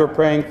as we're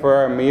praying for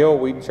our meal,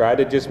 we try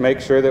to just make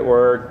sure that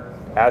we're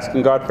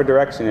asking God for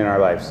direction in our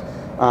lives.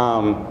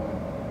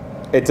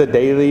 It's a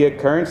daily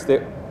occurrence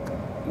that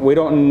we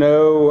don't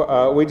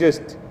know, we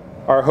just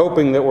are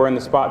hoping that we're in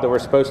the spot that we're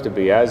supposed to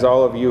be, as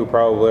all of you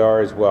probably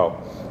are as well.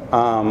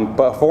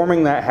 But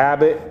forming that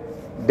habit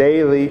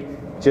daily,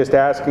 just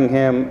asking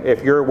him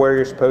if you're where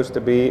you're supposed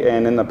to be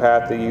and in the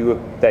path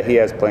that he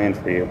has planned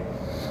for you.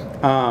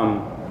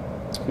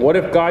 What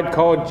if God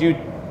called you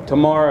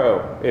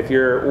tomorrow, if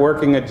you're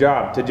working a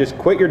job, to just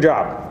quit your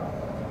job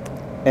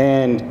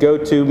and go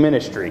to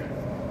ministry?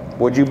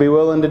 Would you be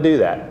willing to do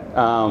that?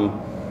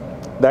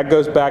 That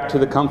goes back to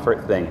the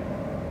comfort thing.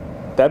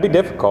 That'd be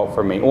difficult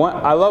for me.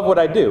 I love what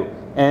I do,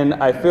 and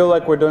I feel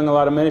like we're doing a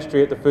lot of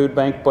ministry at the food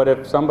bank, but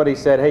if somebody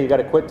said, hey, you got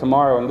to quit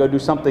tomorrow and go do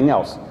something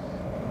else,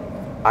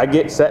 I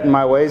get set in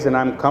my ways and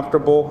I'm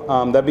comfortable.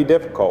 That'd be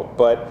difficult.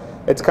 But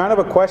it's kind of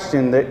a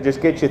question that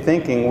just gets you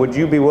thinking, would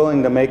you be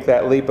willing to make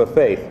that leap of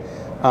faith?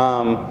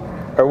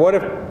 Or what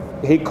if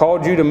he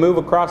called you to move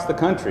across the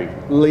country?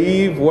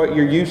 Leave what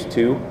you're used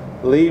to,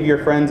 leave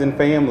your friends and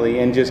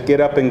family, and just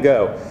get up and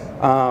go.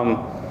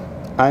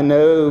 I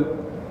know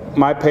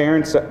my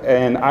parents,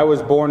 and I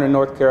was born in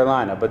North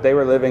Carolina, but they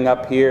were living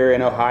up here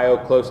in Ohio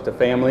close to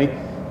family.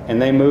 And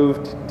they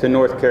moved to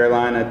North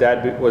Carolina.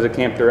 Dad was a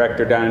camp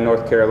director down in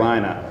North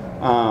Carolina.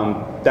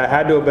 That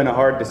had to have been a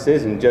hard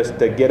decision, just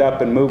to get up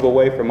and move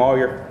away from all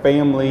your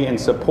family and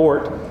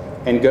support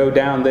and go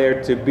down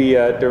there to be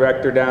a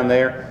director down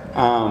there.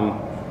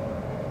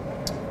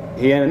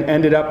 He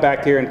ended up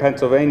back here in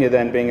Pennsylvania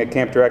then, being a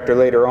camp director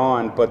later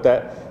on. But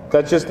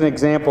that's just an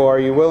example. Are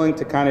you willing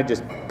to kind of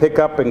just pick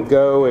up and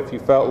go if you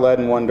felt led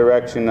in one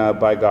direction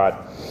by God?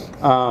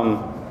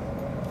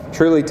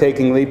 Truly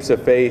taking leaps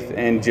of faith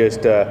and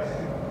just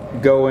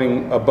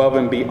going above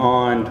and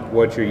beyond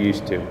what you're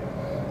used to.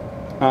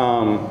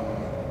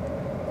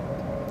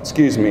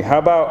 Excuse me. How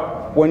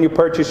about when you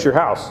purchased your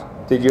house?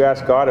 Did you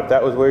ask God if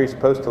that was where you're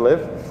supposed to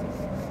live?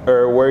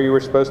 Or where you were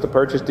supposed to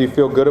purchase? Do you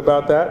feel good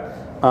about that?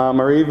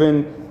 Or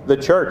even the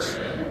church.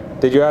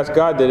 Did you ask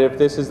God that if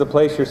this is the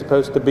place you're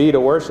supposed to be to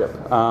worship?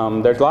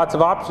 There's lots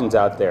of options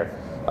out there.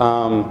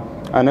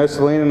 I know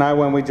Selena and I,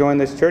 when we joined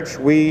this church,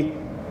 we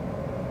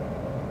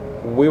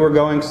were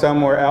going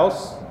somewhere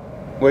else,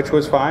 which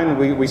was fine.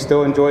 We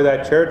still enjoy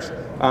that church.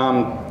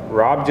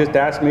 Rob just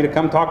asked me to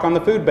come talk on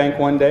the food bank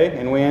one day,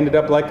 and we ended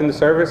up liking the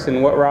service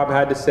and what Rob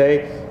had to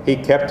say. He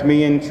kept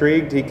me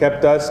intrigued. He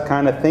kept us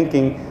kind of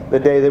thinking the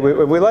day that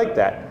we liked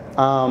that.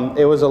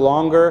 It was a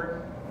longer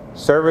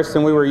service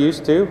than we were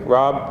used to.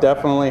 Rob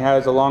definitely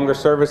has a longer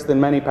service than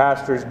many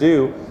pastors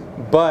do,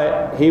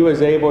 but he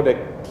was able to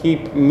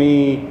keep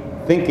me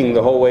thinking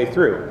the whole way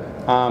through.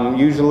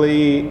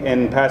 Usually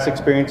in past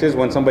experiences,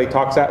 when somebody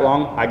talks that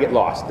long, I get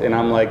lost and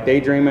I'm like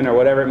daydreaming or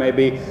whatever it may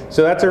be.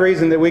 So that's a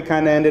reason that we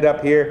kind of ended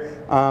up here,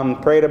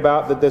 prayed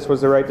about that this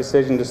was the right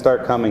decision to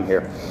start coming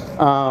here.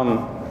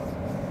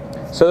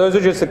 So those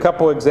are just a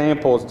couple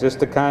examples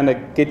just to kind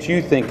of get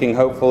you thinking,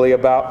 hopefully,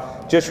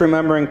 about just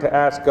remembering to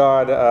ask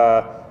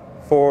God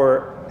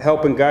for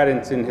help and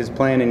guidance in His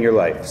plan in your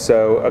life.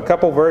 So a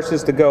couple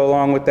verses to go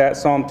along with that.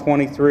 Psalm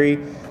 23,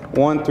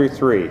 1 through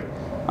 3.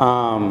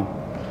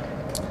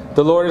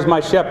 The Lord is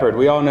my shepherd.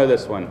 We all know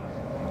this one.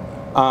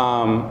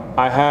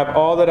 I have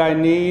all that I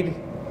need.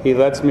 He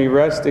lets me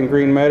rest in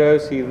green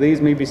meadows. He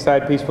leads me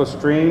beside peaceful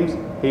streams.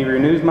 He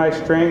renews my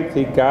strength.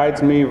 He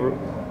guides me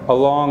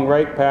along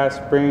right paths,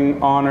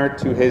 bringing honor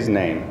to His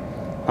name.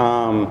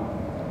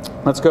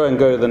 Let's go ahead and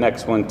go to the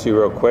next one too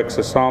real quick.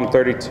 So Psalm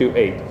 32,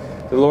 8.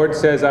 The Lord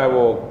says, I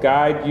will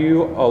guide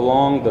you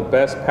along the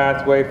best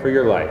pathway for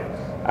your life.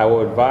 I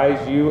will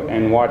advise you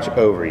and watch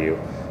over you.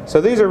 So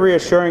these are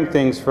reassuring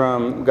things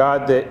from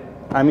God that,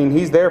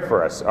 He's there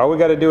for us. All we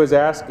got to do is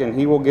ask and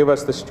He will give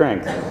us the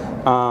strength.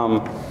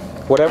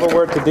 Whatever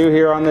we're to do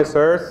here on this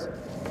earth,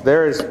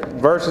 there is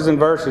verses and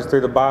verses through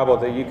the Bible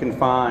that you can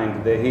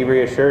find that He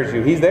reassures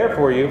you. He's there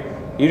for you.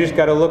 You just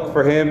got to look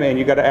for Him and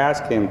you got to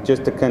ask Him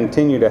just to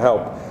continue to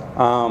help.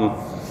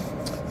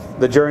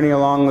 The journey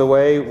along the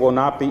way will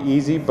not be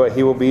easy, but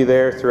He will be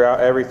there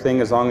throughout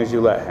everything as long as you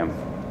let Him.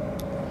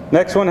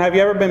 Next one, have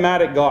you ever been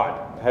mad at God?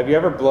 Have you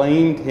ever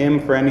blamed Him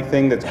for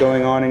anything that's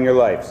going on in your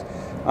lives?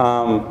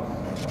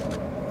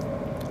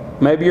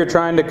 Maybe you're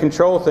trying to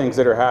control things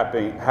that are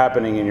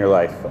happening in your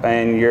life,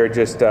 and you're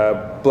just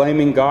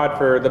blaming God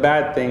for the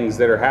bad things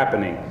that are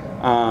happening.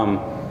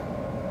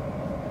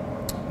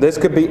 This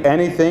could be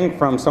anything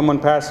from someone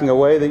passing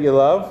away that you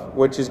love,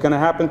 which is going to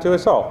happen to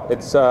us all.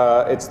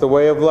 It's the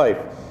way of life.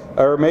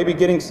 Or maybe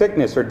getting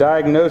sickness or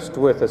diagnosed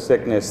with a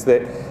sickness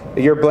that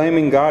you're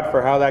blaming God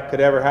for how that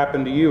could ever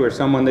happen to you or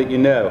someone that you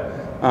know.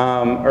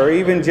 Or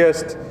even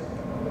just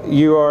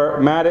you are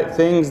mad at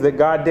things that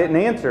God didn't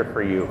answer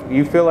for you.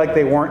 You feel like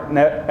they weren't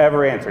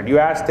ever answered. You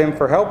asked Him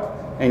for help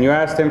and you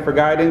asked Him for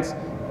guidance,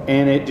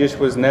 and it just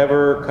was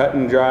never cut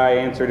and dry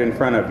answered in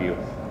front of you.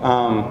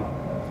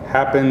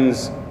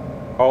 Happens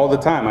all the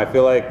time. I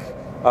feel like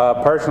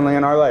personally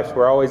in our lives,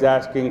 we're always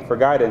asking for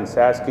guidance,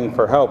 asking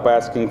for help,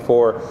 asking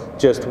for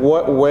just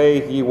what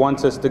way He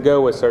wants us to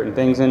go with certain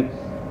things, and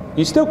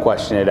you still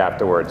question it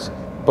afterwards.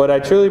 But I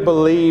truly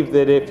believe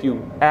that if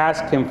you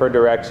ask Him for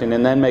direction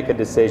and then make a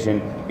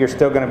decision, you're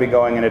still going to be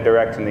going in a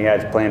direction that He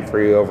has planned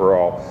for you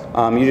overall.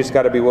 You just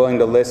got to be willing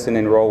to listen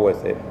and roll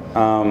with it.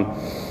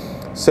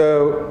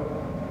 So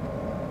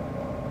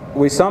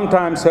we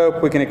sometimes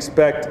hope we can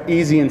expect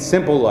easy and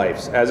simple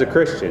lives as a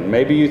Christian.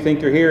 Maybe you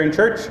think you're here in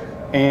church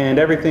and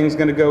everything's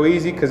going to go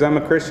easy because I'm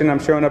a Christian, I'm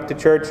showing up to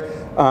church.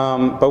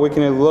 But we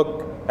can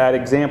look at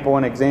example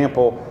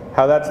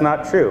how that's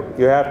not true.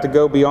 You have to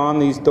go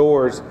beyond these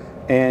doors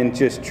and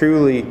just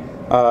truly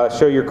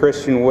show your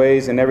Christian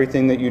ways in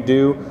everything that you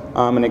do,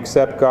 and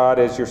accept God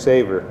as your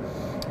Savior.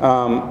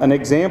 An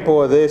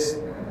example of this,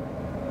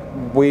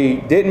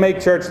 we didn't make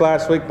church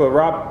last week, but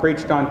Rob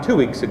preached on 2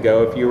 weeks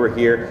ago, if you were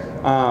here.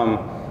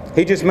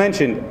 He just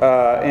mentioned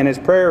in his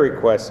prayer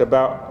requests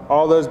about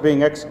all those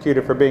being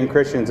executed for being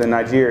Christians in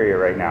Nigeria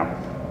right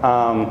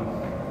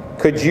now.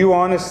 Could you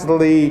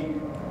honestly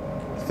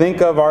think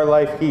of our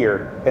life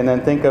here and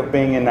then think of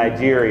being in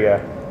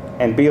Nigeria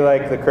and be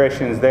like the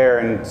Christians there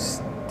and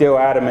still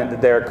adamant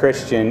that they're a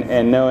Christian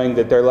and knowing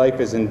that their life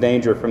is in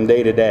danger from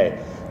day to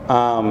day?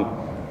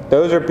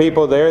 Those are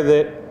people there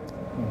that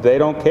they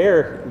don't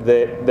care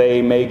that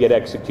they may get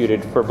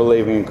executed for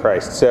believing in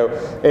Christ. So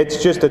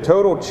it's just a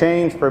total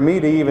change for me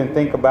to even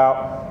think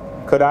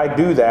about, could I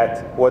do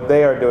that, what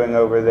they are doing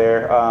over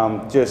there?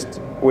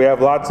 We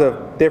have lots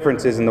of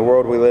differences in the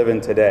world we live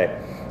in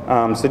today.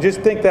 So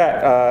just take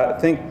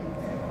that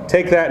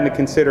into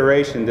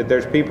consideration, that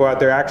there's people out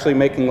there actually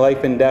making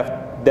life and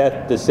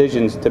death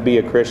decisions to be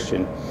a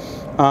Christian.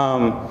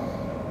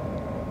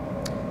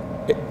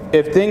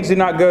 If things do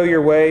not go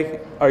your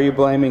way, are you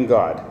blaming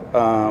God?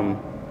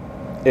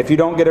 If you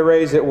don't get a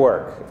raise at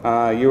work,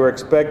 you were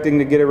expecting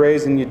to get a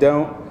raise and you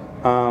don't,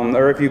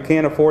 or if you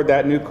can't afford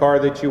that new car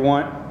that you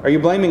want, are you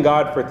blaming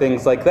God for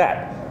things like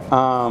that?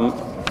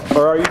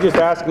 Or are you just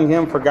asking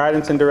Him for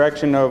guidance and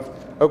direction of,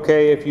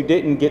 okay, if you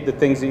didn't get the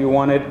things that you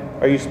wanted,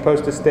 are you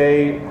supposed to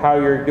stay how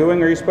you're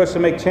doing? Or are you supposed to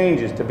make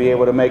changes to be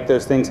able to make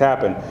those things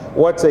happen?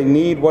 What's a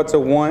need? What's a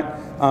want?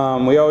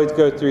 We always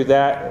go through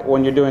that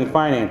when you're doing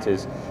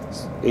finances,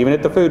 even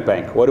at the food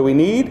bank. What do we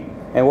need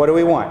and what do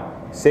we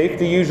want?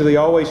 Safety usually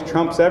always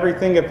trumps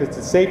everything. If it's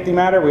a safety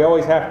matter, we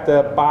always have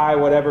to buy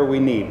whatever we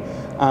need.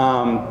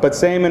 But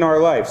same in our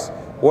lives.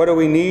 What do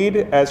we need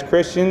as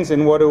Christians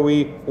and what do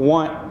we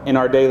want in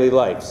our daily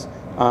lives?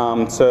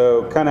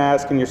 So kind of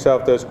asking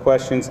yourself those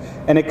questions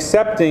and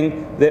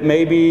accepting that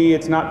maybe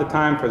it's not the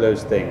time for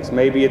those things.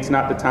 Maybe it's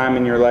not the time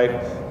in your life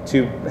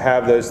to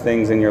have those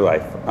things in your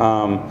life.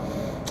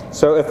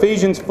 So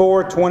Ephesians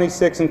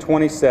 4:26 and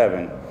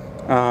 27.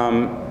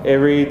 It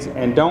reads,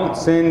 "And don't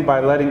sin by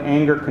letting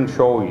anger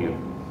control you.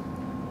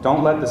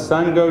 Don't let the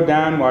sun go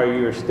down while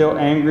you are still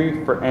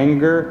angry, for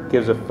anger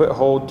gives a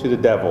foothold to the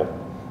devil."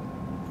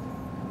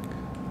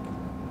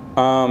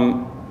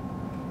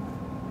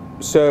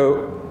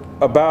 So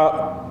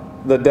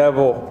about the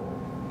devil,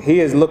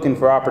 he is looking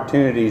for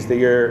opportunities that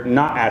you're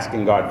not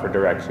asking God for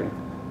direction.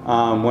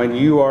 When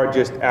you are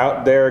just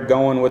out there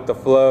going with the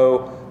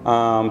flow,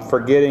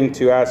 forgetting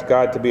to ask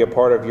God to be a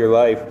part of your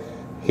life,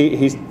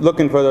 He's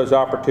looking for those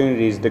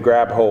opportunities to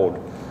grab hold.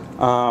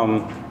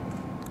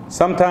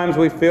 Sometimes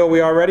we feel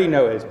we already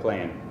know His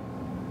plan,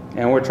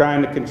 and we're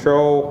trying to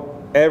control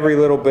every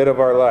little bit of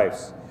our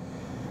lives.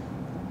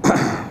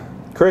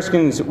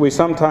 Christians, we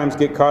sometimes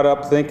get caught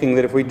up thinking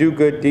that if we do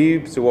good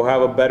deeds, we'll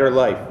have a better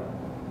life.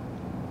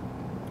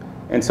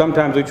 And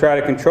sometimes we try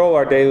to control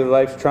our daily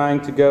lives, trying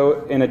to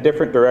go in a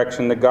different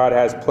direction that God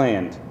has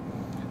planned.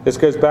 This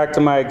goes back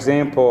to my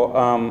example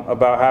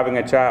about having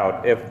a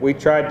child. If we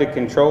tried to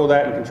control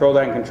that and control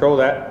that and control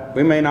that,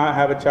 we may not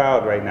have a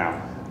child right now.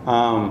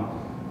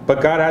 But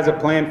God has a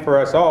plan for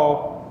us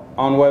all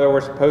on whether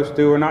we're supposed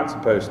to or not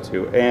supposed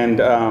to. And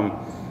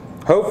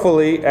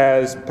hopefully,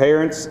 as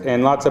parents,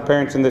 and lots of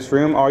parents in this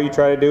room, all you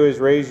try to do is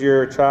raise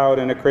your child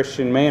in a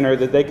Christian manner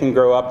that they can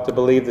grow up to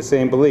believe the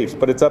same beliefs.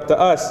 But it's up to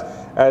us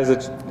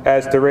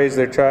as to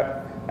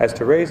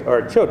raise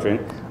our children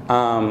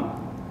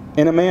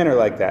in a manner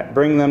like that.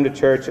 Bring them to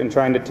church and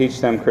trying to teach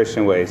them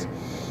Christian ways.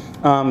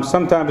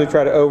 Sometimes we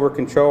try to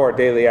over-control our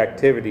daily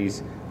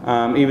activities,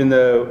 even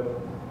though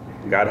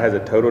God has a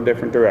total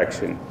different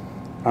direction.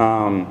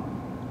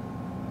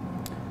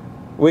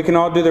 We can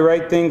all do the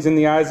right things in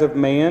the eyes of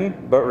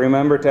man, but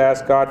remember to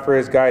ask God for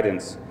His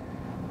guidance.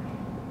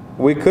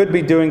 We could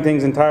be doing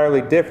things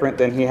entirely different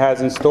than He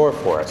has in store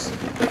for us.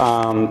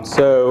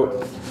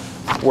 So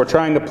we're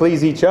trying to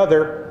please each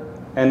other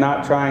and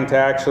not trying to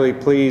actually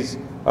please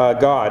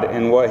God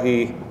and what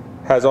He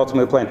has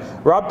ultimately planned.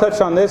 Rob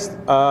touched on this.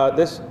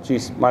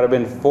 This might have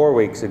been 4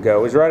 weeks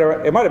ago. It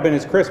was it might have been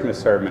his Christmas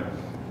sermon.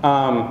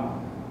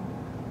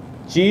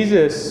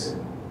 Jesus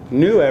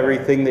knew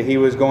everything that He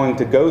was going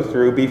to go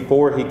through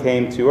before He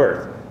came to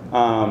earth.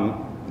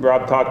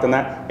 Rob talked on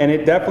that, and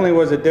it definitely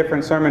was a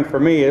different sermon for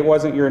me. It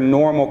wasn't your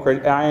normal.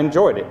 I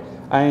enjoyed it.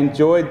 I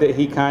enjoyed that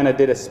he kind of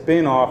did a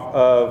spin-off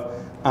of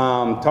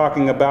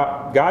talking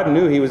about God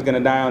knew He was going to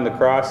die on the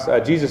cross.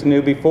 Jesus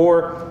knew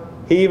before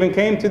He even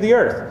came to the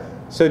earth.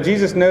 So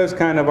Jesus knows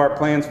kind of our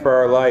plans for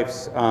our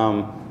lives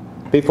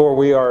before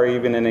we are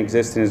even in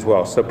existence as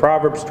well. So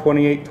Proverbs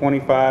 28,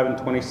 25, and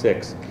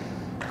 26.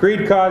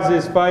 Greed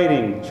causes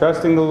fighting.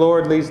 Trusting the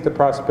Lord leads to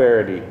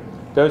prosperity.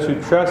 Those who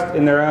trust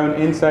in their own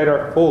insight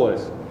are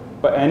foolish,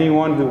 but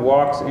anyone who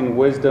walks in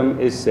wisdom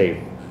is safe.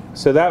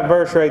 So that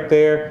verse right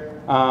there,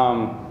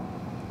 I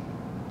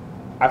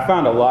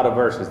found a lot of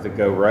verses that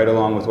go right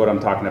along with what I'm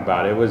talking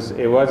about. It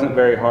wasn't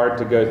very hard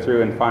to go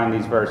through and find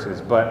these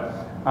verses, but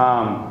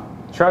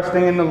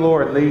trusting in the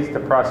Lord leads to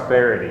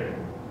prosperity.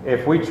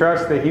 If we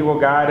trust that He will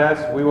guide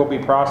us, we will be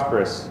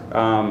prosperous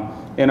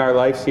in our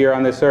lives here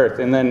on this earth,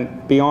 and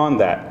then beyond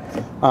that.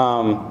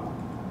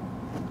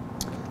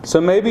 So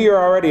maybe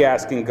you're already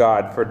asking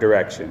God for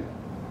direction.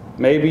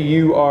 Maybe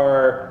you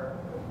are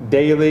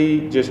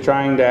daily just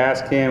trying to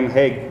ask Him,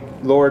 hey,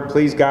 Lord,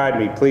 please guide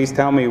me. Please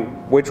tell me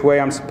which way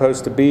I'm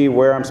supposed to be,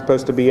 where I'm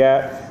supposed to be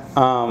at.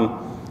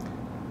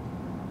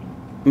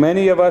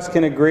 Many of us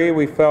can agree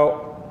we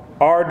felt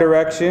our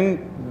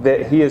direction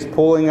that He is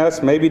pulling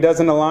us maybe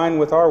doesn't align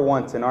with our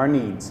wants and our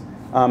needs.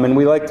 And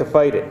we like to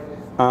fight it.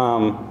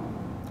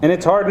 And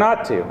it's hard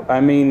not to.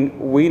 I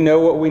mean, we know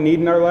what we need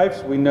in our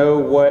lives. We know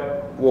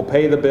what will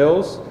pay the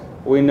bills.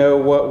 We know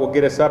what will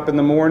get us up in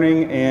the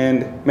morning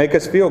and make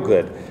us feel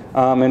good.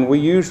 And we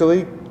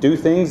usually do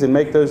things and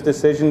make those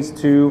decisions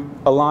to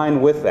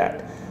align with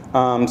that.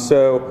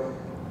 So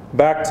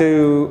back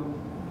to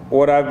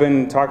what I've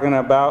been talking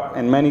about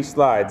in many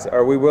slides.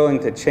 Are we willing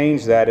to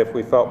change that if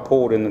we felt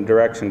pulled in the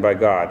direction by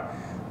God?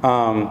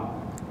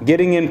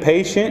 Getting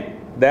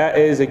impatient, that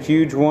is a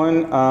huge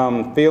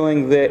one.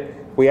 Feeling that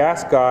we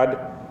ask God,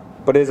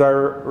 but is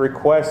our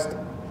request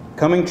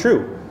coming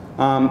true?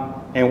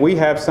 And we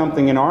have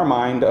something in our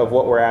mind of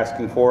what we're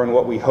asking for and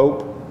what we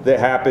hope that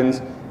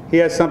happens. He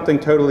has something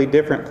totally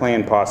different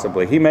planned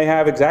possibly. He may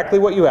have exactly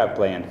what you have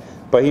planned,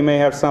 but he may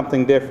have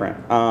something different.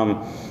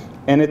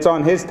 And it's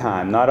on his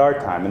time, not our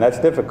time, and that's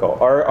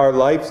difficult. Our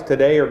lives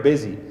today are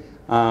busy.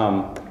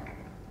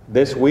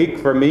 This week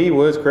for me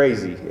was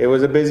crazy. It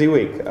was a busy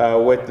week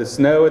with the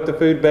snow at the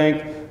food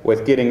bank,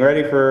 with getting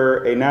ready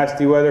for a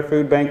nasty weather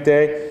food bank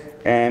day,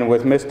 and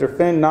with Mr.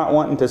 Finn not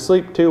wanting to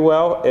sleep too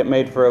well, it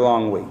made for a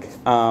long week.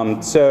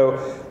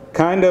 So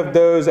kind of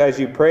those, as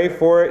you pray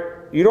for it,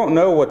 you don't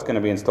know what's going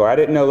to be in store. I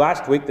didn't know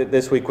last week that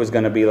this week was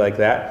going to be like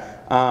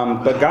that.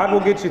 But God will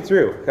get you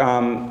through.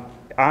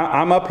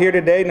 I'm up here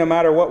today no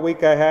matter what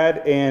week I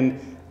had, and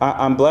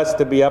I'm blessed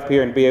to be up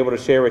here and be able to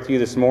share with you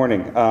this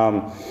morning.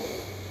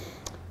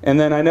 And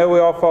then I know we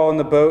all fall in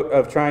the boat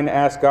of trying to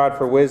ask God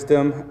for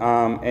wisdom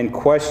and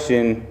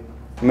question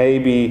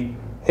maybe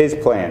His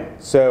plan.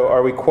 So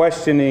are we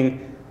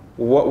questioning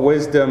what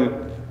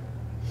wisdom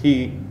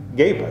He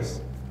gave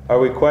us? Are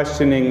we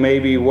questioning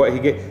maybe what He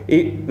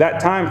gave? That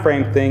time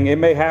frame thing, it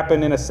may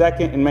happen in a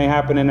second, it may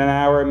happen in an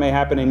hour, it may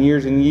happen in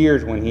years and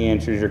years when He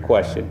answers your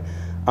question.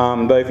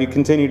 But if you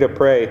continue to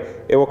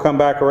pray, it will come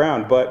back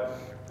around. But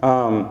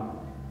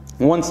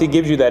once He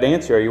gives you that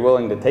answer, are you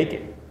willing to take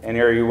it? And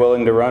are you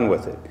willing to run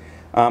with it?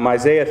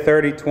 Isaiah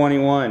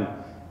 30:21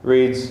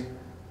 reads,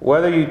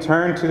 "Whether you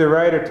turn to the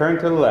right or turn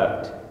to the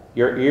left,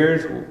 your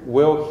ears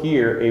will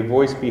hear a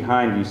voice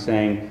behind you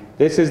saying,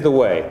 'This is the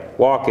way,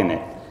 walk in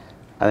it.'"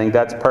 I think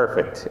that's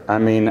perfect. I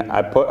mean,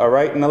 I put a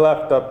right and a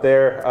left up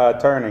there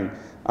turning.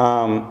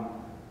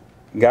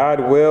 God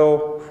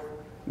will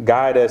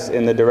guide us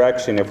in the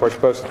direction, if we're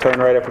supposed to turn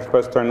right, if we're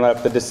supposed to turn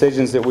left, the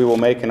decisions that we will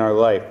make in our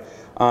life.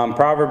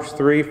 Proverbs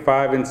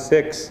 3:5 and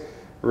 6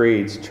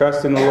 reads,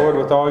 "Trust in the Lord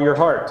with all your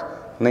heart.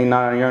 Lean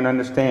not on your own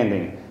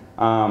understanding."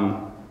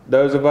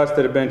 Those of us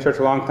that have been in church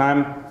a long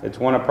time, it's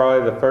one of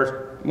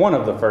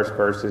the first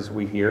verses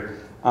we hear.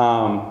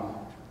 And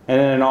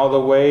then in all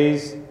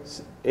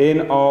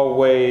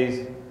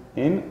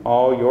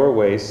your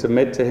ways,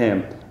 submit to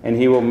Him, and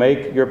He will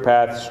make your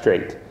path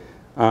straight.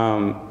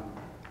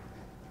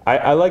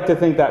 I like to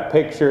think that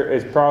picture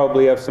is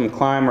probably of some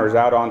climbers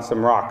out on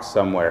some rocks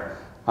somewhere,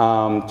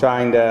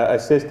 trying to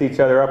assist each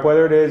other up.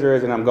 Whether it is or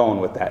isn't, I'm going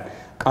with that.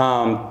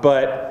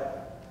 But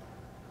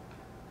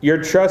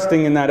you're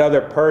trusting in that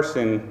other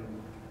person.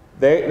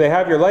 They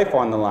have your life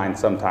on the line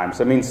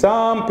sometimes. I mean,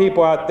 some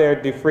people out there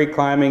do free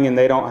climbing and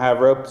they don't have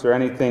ropes or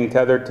anything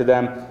tethered to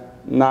them.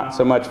 Not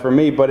so much for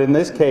me, but in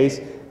this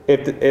case,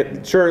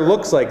 it sure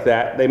looks like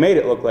that. They made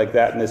it look like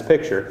that in this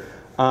picture.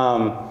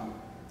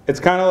 It's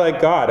kind of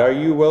like God. Are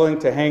you willing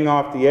to hang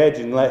off the edge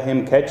and let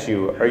Him catch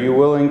you? Are you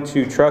willing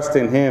to trust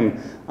in Him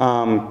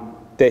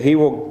that He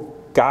will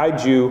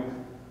guide you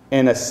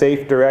in a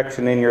safe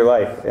direction in your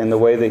life in the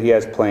way that He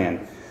has planned?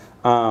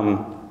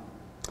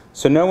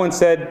 So no one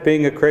said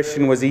being a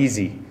Christian was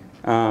easy.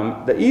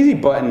 The easy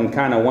button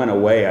kind of went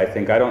away, I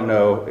think. I don't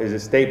know. Is it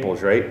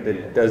Staples, right?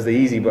 That does the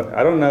easy button.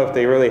 I don't know if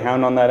they really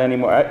hound on that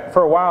anymore.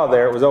 For a while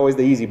there, it was always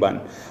the easy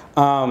button.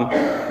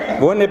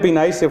 Wouldn't it be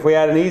nice if we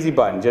had an easy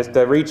button just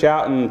to reach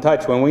out and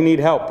touch when we need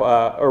help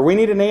or we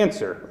need an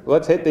answer?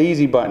 Let's hit the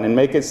easy button and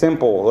make it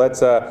simple.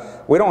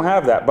 We don't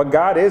have that, but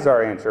God is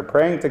our answer.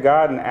 Praying to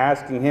God and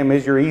asking Him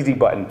is your easy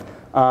button.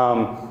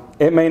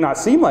 It may not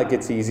seem like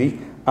it's easy,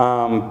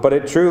 but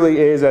it truly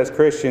is, as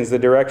Christians, the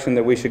direction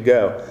that we should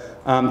go.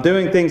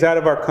 Doing things out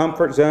of our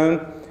comfort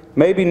zone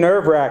may be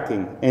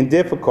nerve-wracking and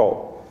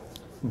difficult,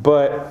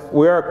 but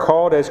we are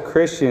called as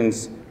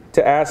Christians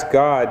to ask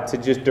God to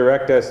just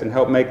direct us and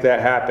help make that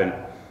happen.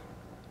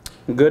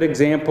 A good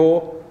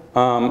example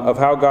of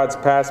how God's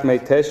past may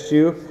test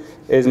you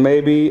is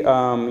maybe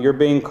you're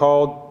being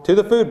called to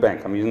the food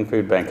bank. I'm using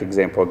food bank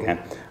example again.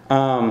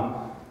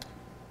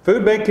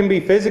 Food bank can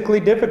be physically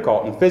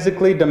difficult and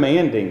physically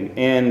demanding,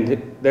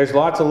 and there's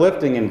lots of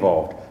lifting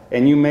involved.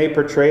 And you may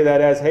portray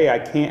that as, hey, I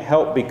can't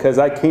help because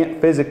I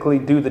can't physically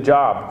do the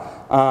job.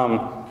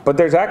 But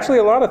there's actually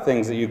a lot of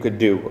things that you could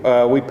do.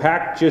 We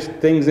pack just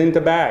things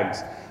into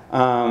bags.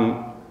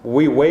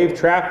 We wave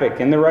traffic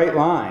in the right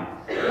line.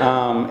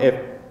 If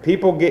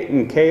people get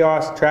in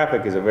chaos,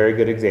 traffic is a very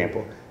good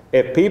example.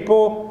 If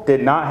people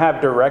did not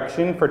have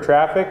direction for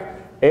traffic,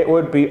 it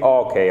would be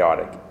all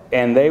chaotic.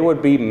 And they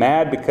would be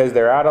mad because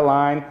they're out of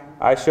line.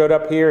 I showed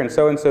up here and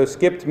so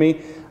skipped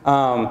me.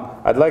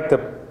 I'd like to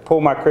pull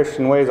my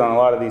Christian ways on a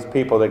lot of these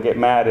people that get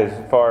mad as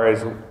far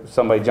as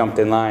somebody jumped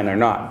in line or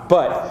not.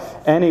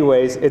 But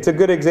anyways, it's a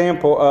good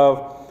example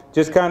of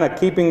just kind of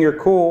keeping your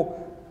cool.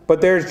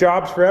 But there's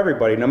jobs for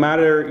everybody, no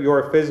matter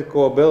your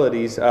physical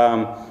abilities.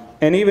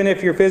 And even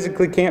if you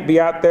physically can't be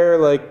out there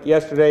like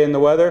yesterday in the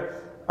weather,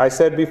 I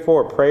said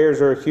before,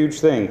 prayers are a huge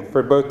thing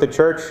for both the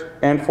church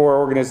and for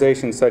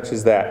organizations such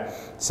as that.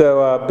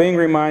 So being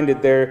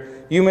reminded there,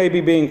 you may be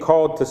being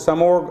called to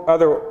some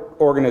other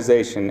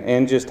organization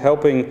and just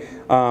helping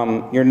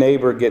your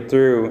neighbor get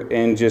through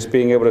and just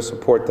being able to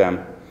support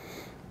them.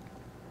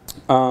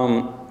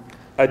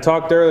 I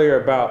talked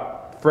earlier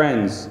about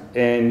friends,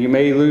 and you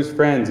may lose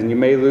friends and you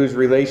may lose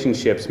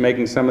relationships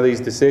making some of these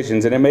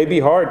decisions, and it may be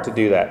hard to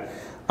do that.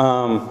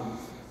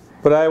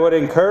 But I would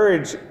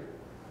encourage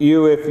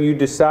you, if you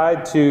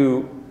decide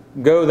to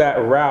go that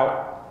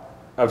route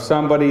of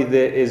somebody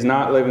that is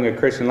not living a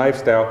Christian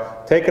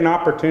lifestyle, take an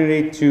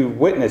opportunity to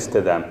witness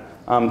to them.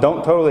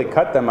 Don't totally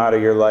cut them out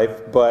of your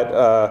life,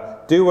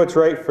 but do what's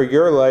right for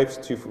your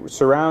life, to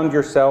surround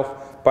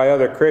yourself by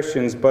other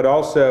Christians, but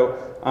also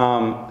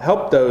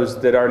help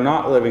those that are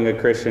not living a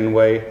Christian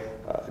way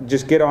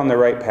just get on the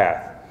right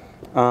path.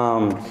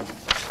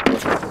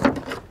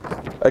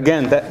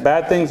 Again,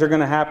 bad things are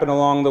going to happen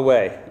along the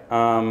way.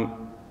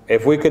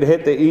 If we could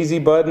hit the easy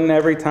button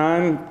every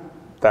time,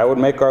 that would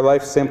make our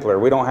life simpler.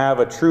 We don't have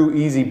a true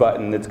easy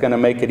button that's going to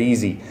make it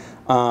easy.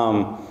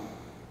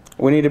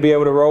 We need to be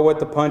able to roll with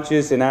the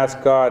punches and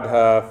ask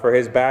God for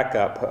His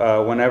backup.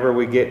 Whenever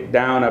we get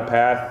down a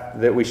path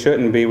that we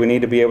shouldn't be, we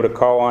need to be able to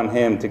call on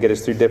Him to get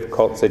us through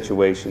difficult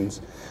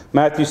situations.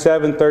 Matthew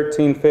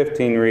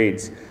 7:13-15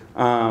 reads,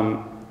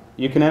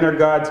 you can enter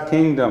God's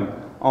kingdom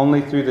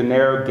only through the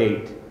narrow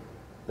gate.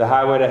 The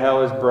highway to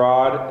hell is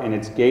broad, and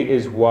its gate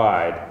is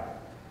wide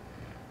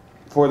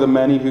for the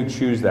many who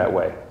choose that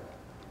way.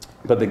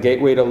 But the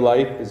gateway to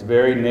life is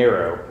very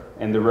narrow,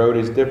 and the road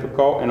is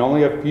difficult, and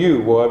only a few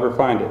will ever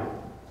find it.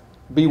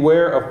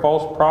 Beware of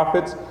false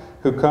prophets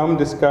who come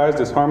disguised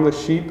as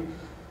harmless sheep,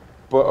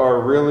 but are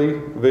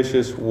really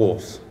vicious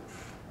wolves.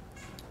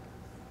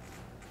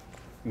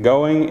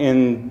 Going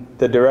in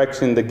the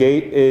direction, the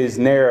gate is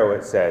narrow,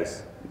 it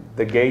says.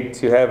 The gate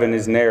to heaven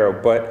is narrow,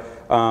 but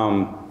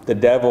the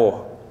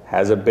devil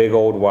has a big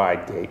old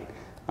wide gate.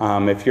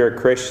 If you're a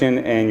Christian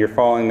and you're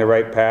following the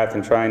right path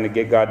and trying to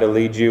get God to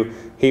lead you,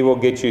 He will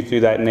get you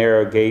through that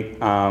narrow gate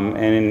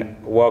and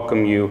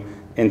welcome you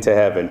into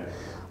heaven.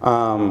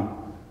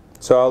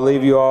 So I'll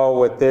leave you all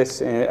with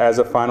this as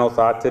a final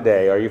thought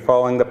today. Are you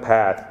following the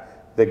path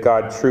that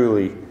God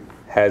truly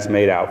has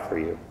made out for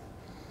you?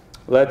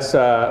 Let's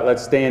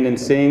stand and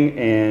sing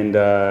and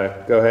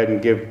go ahead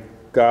and give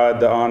God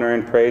the honor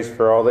and praise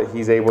for all that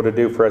He's able to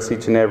do for us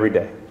each and every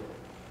day.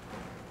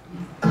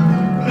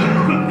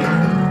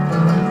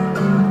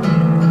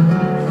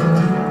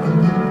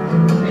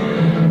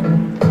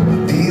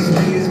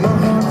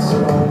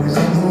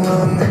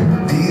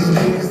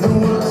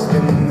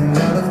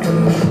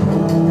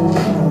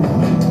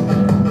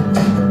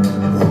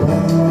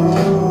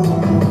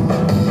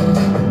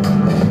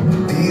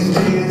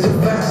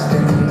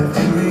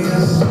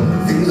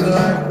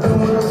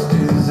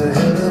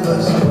 Ahead of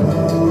us.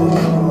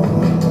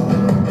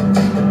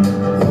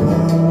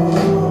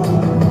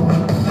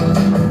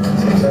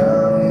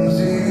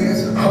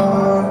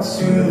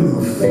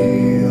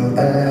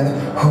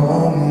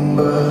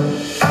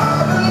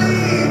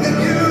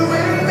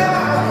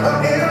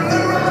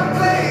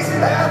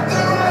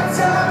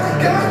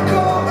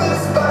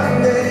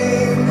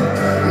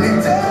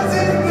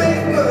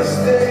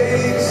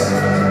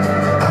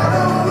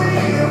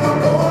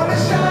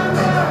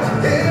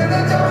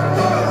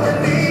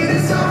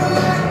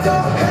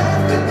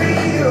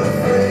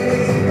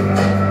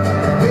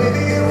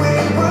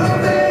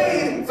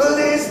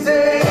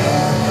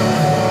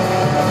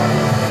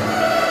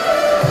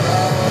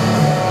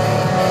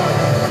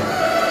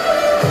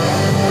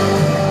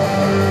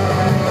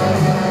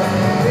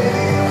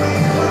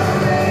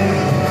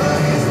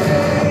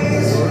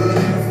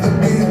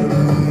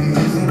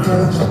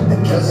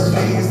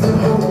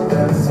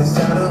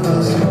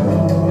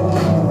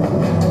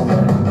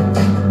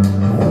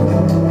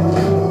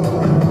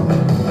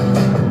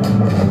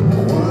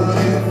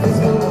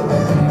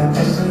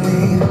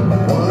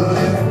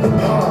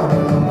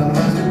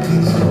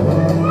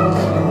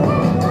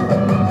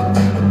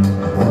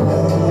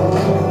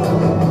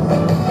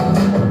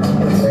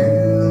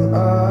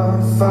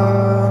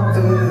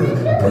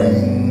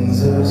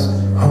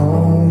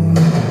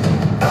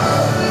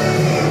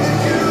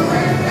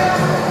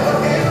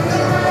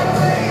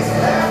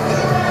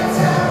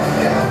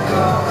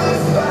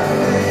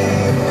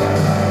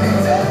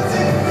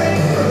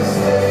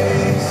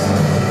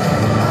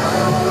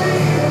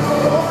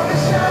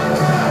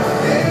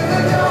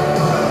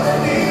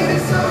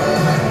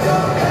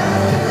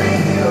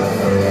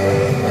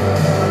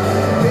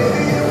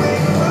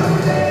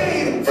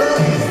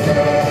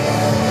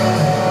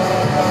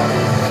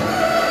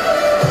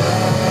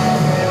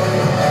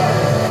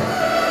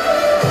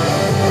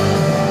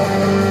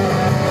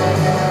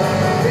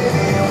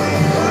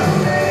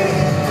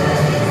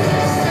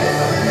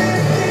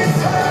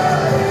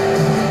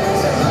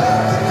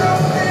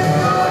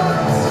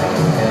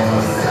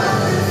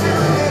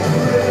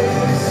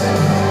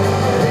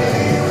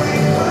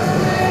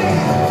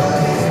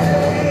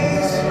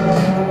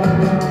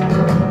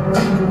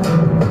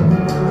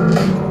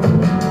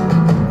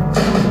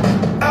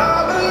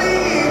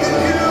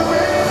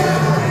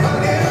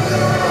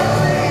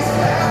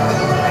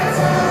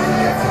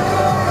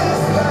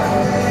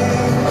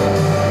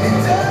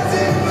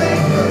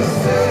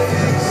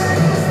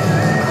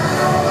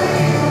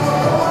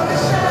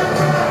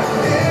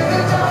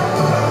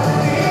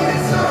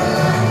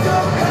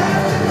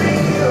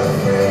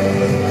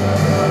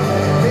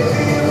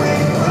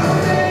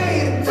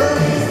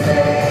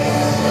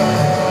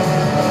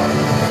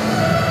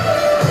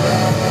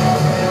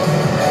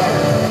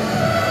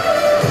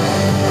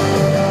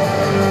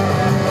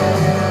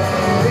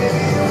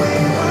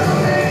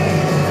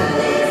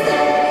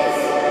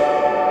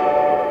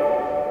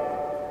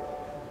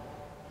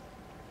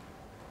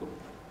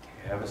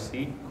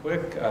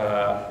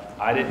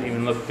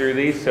 can look through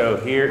these. So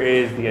here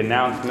is the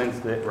announcements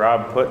that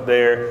Rob put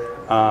there.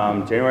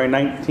 January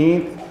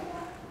 19th.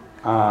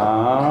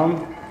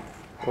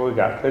 What we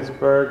got?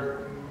 Pittsburgh.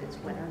 It's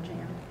Winter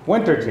Jam.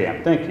 Winter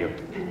Jam, thank you.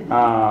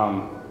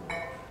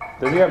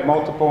 Does he have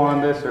multiple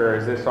on this, or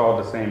is this all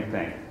the same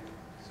thing?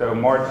 So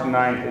March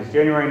 9th, is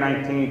January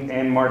 19th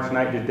and March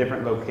 9th at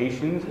different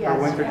locations for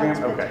Winter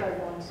Jam? Okay.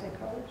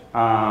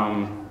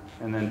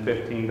 And then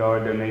 $15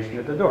 donation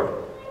at the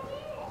door.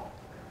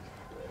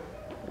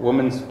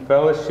 Women's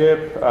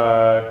Fellowship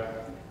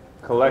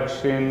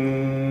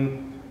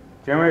collection.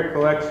 January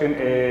collection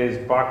is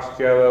boxed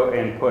Jello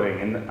and pudding.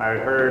 And I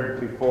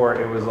heard before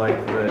it was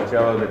like the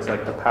Jello that's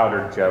like the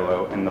powdered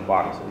Jello in the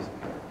boxes.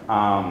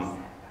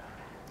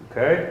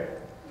 Okay.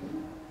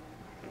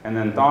 And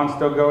then Thon's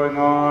still going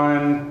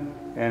on,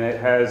 and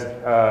it has,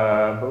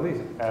 I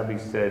believe Abby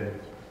said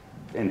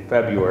in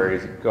February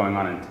is going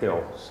on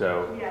until,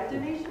 so. Yeah,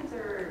 donations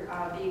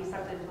are being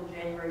accepted until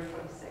January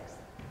 26th.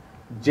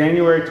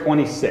 January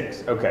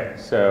 26th, okay.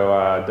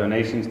 So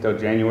donations till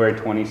January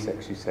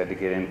 26th, you said, to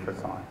get in for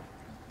Thon.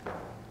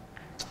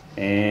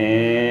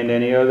 And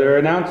any other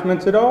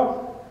announcements at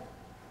all?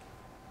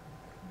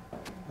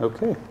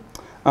 Okay.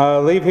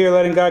 Leave here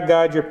letting God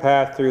guide your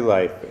path through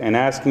life and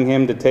asking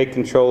Him to take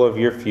control of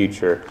your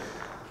future.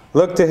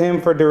 Look to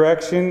Him for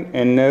direction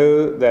and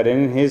know that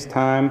in His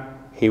time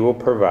He will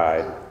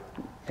provide.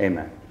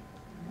 Amen.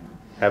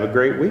 Have a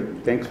great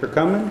week. Thanks for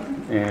coming.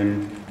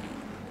 And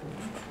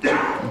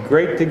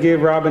great to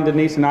give Rob and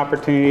Denise an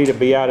opportunity to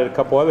be out at a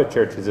couple other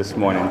churches this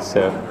morning.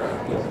 So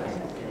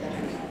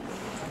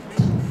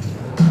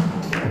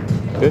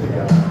good.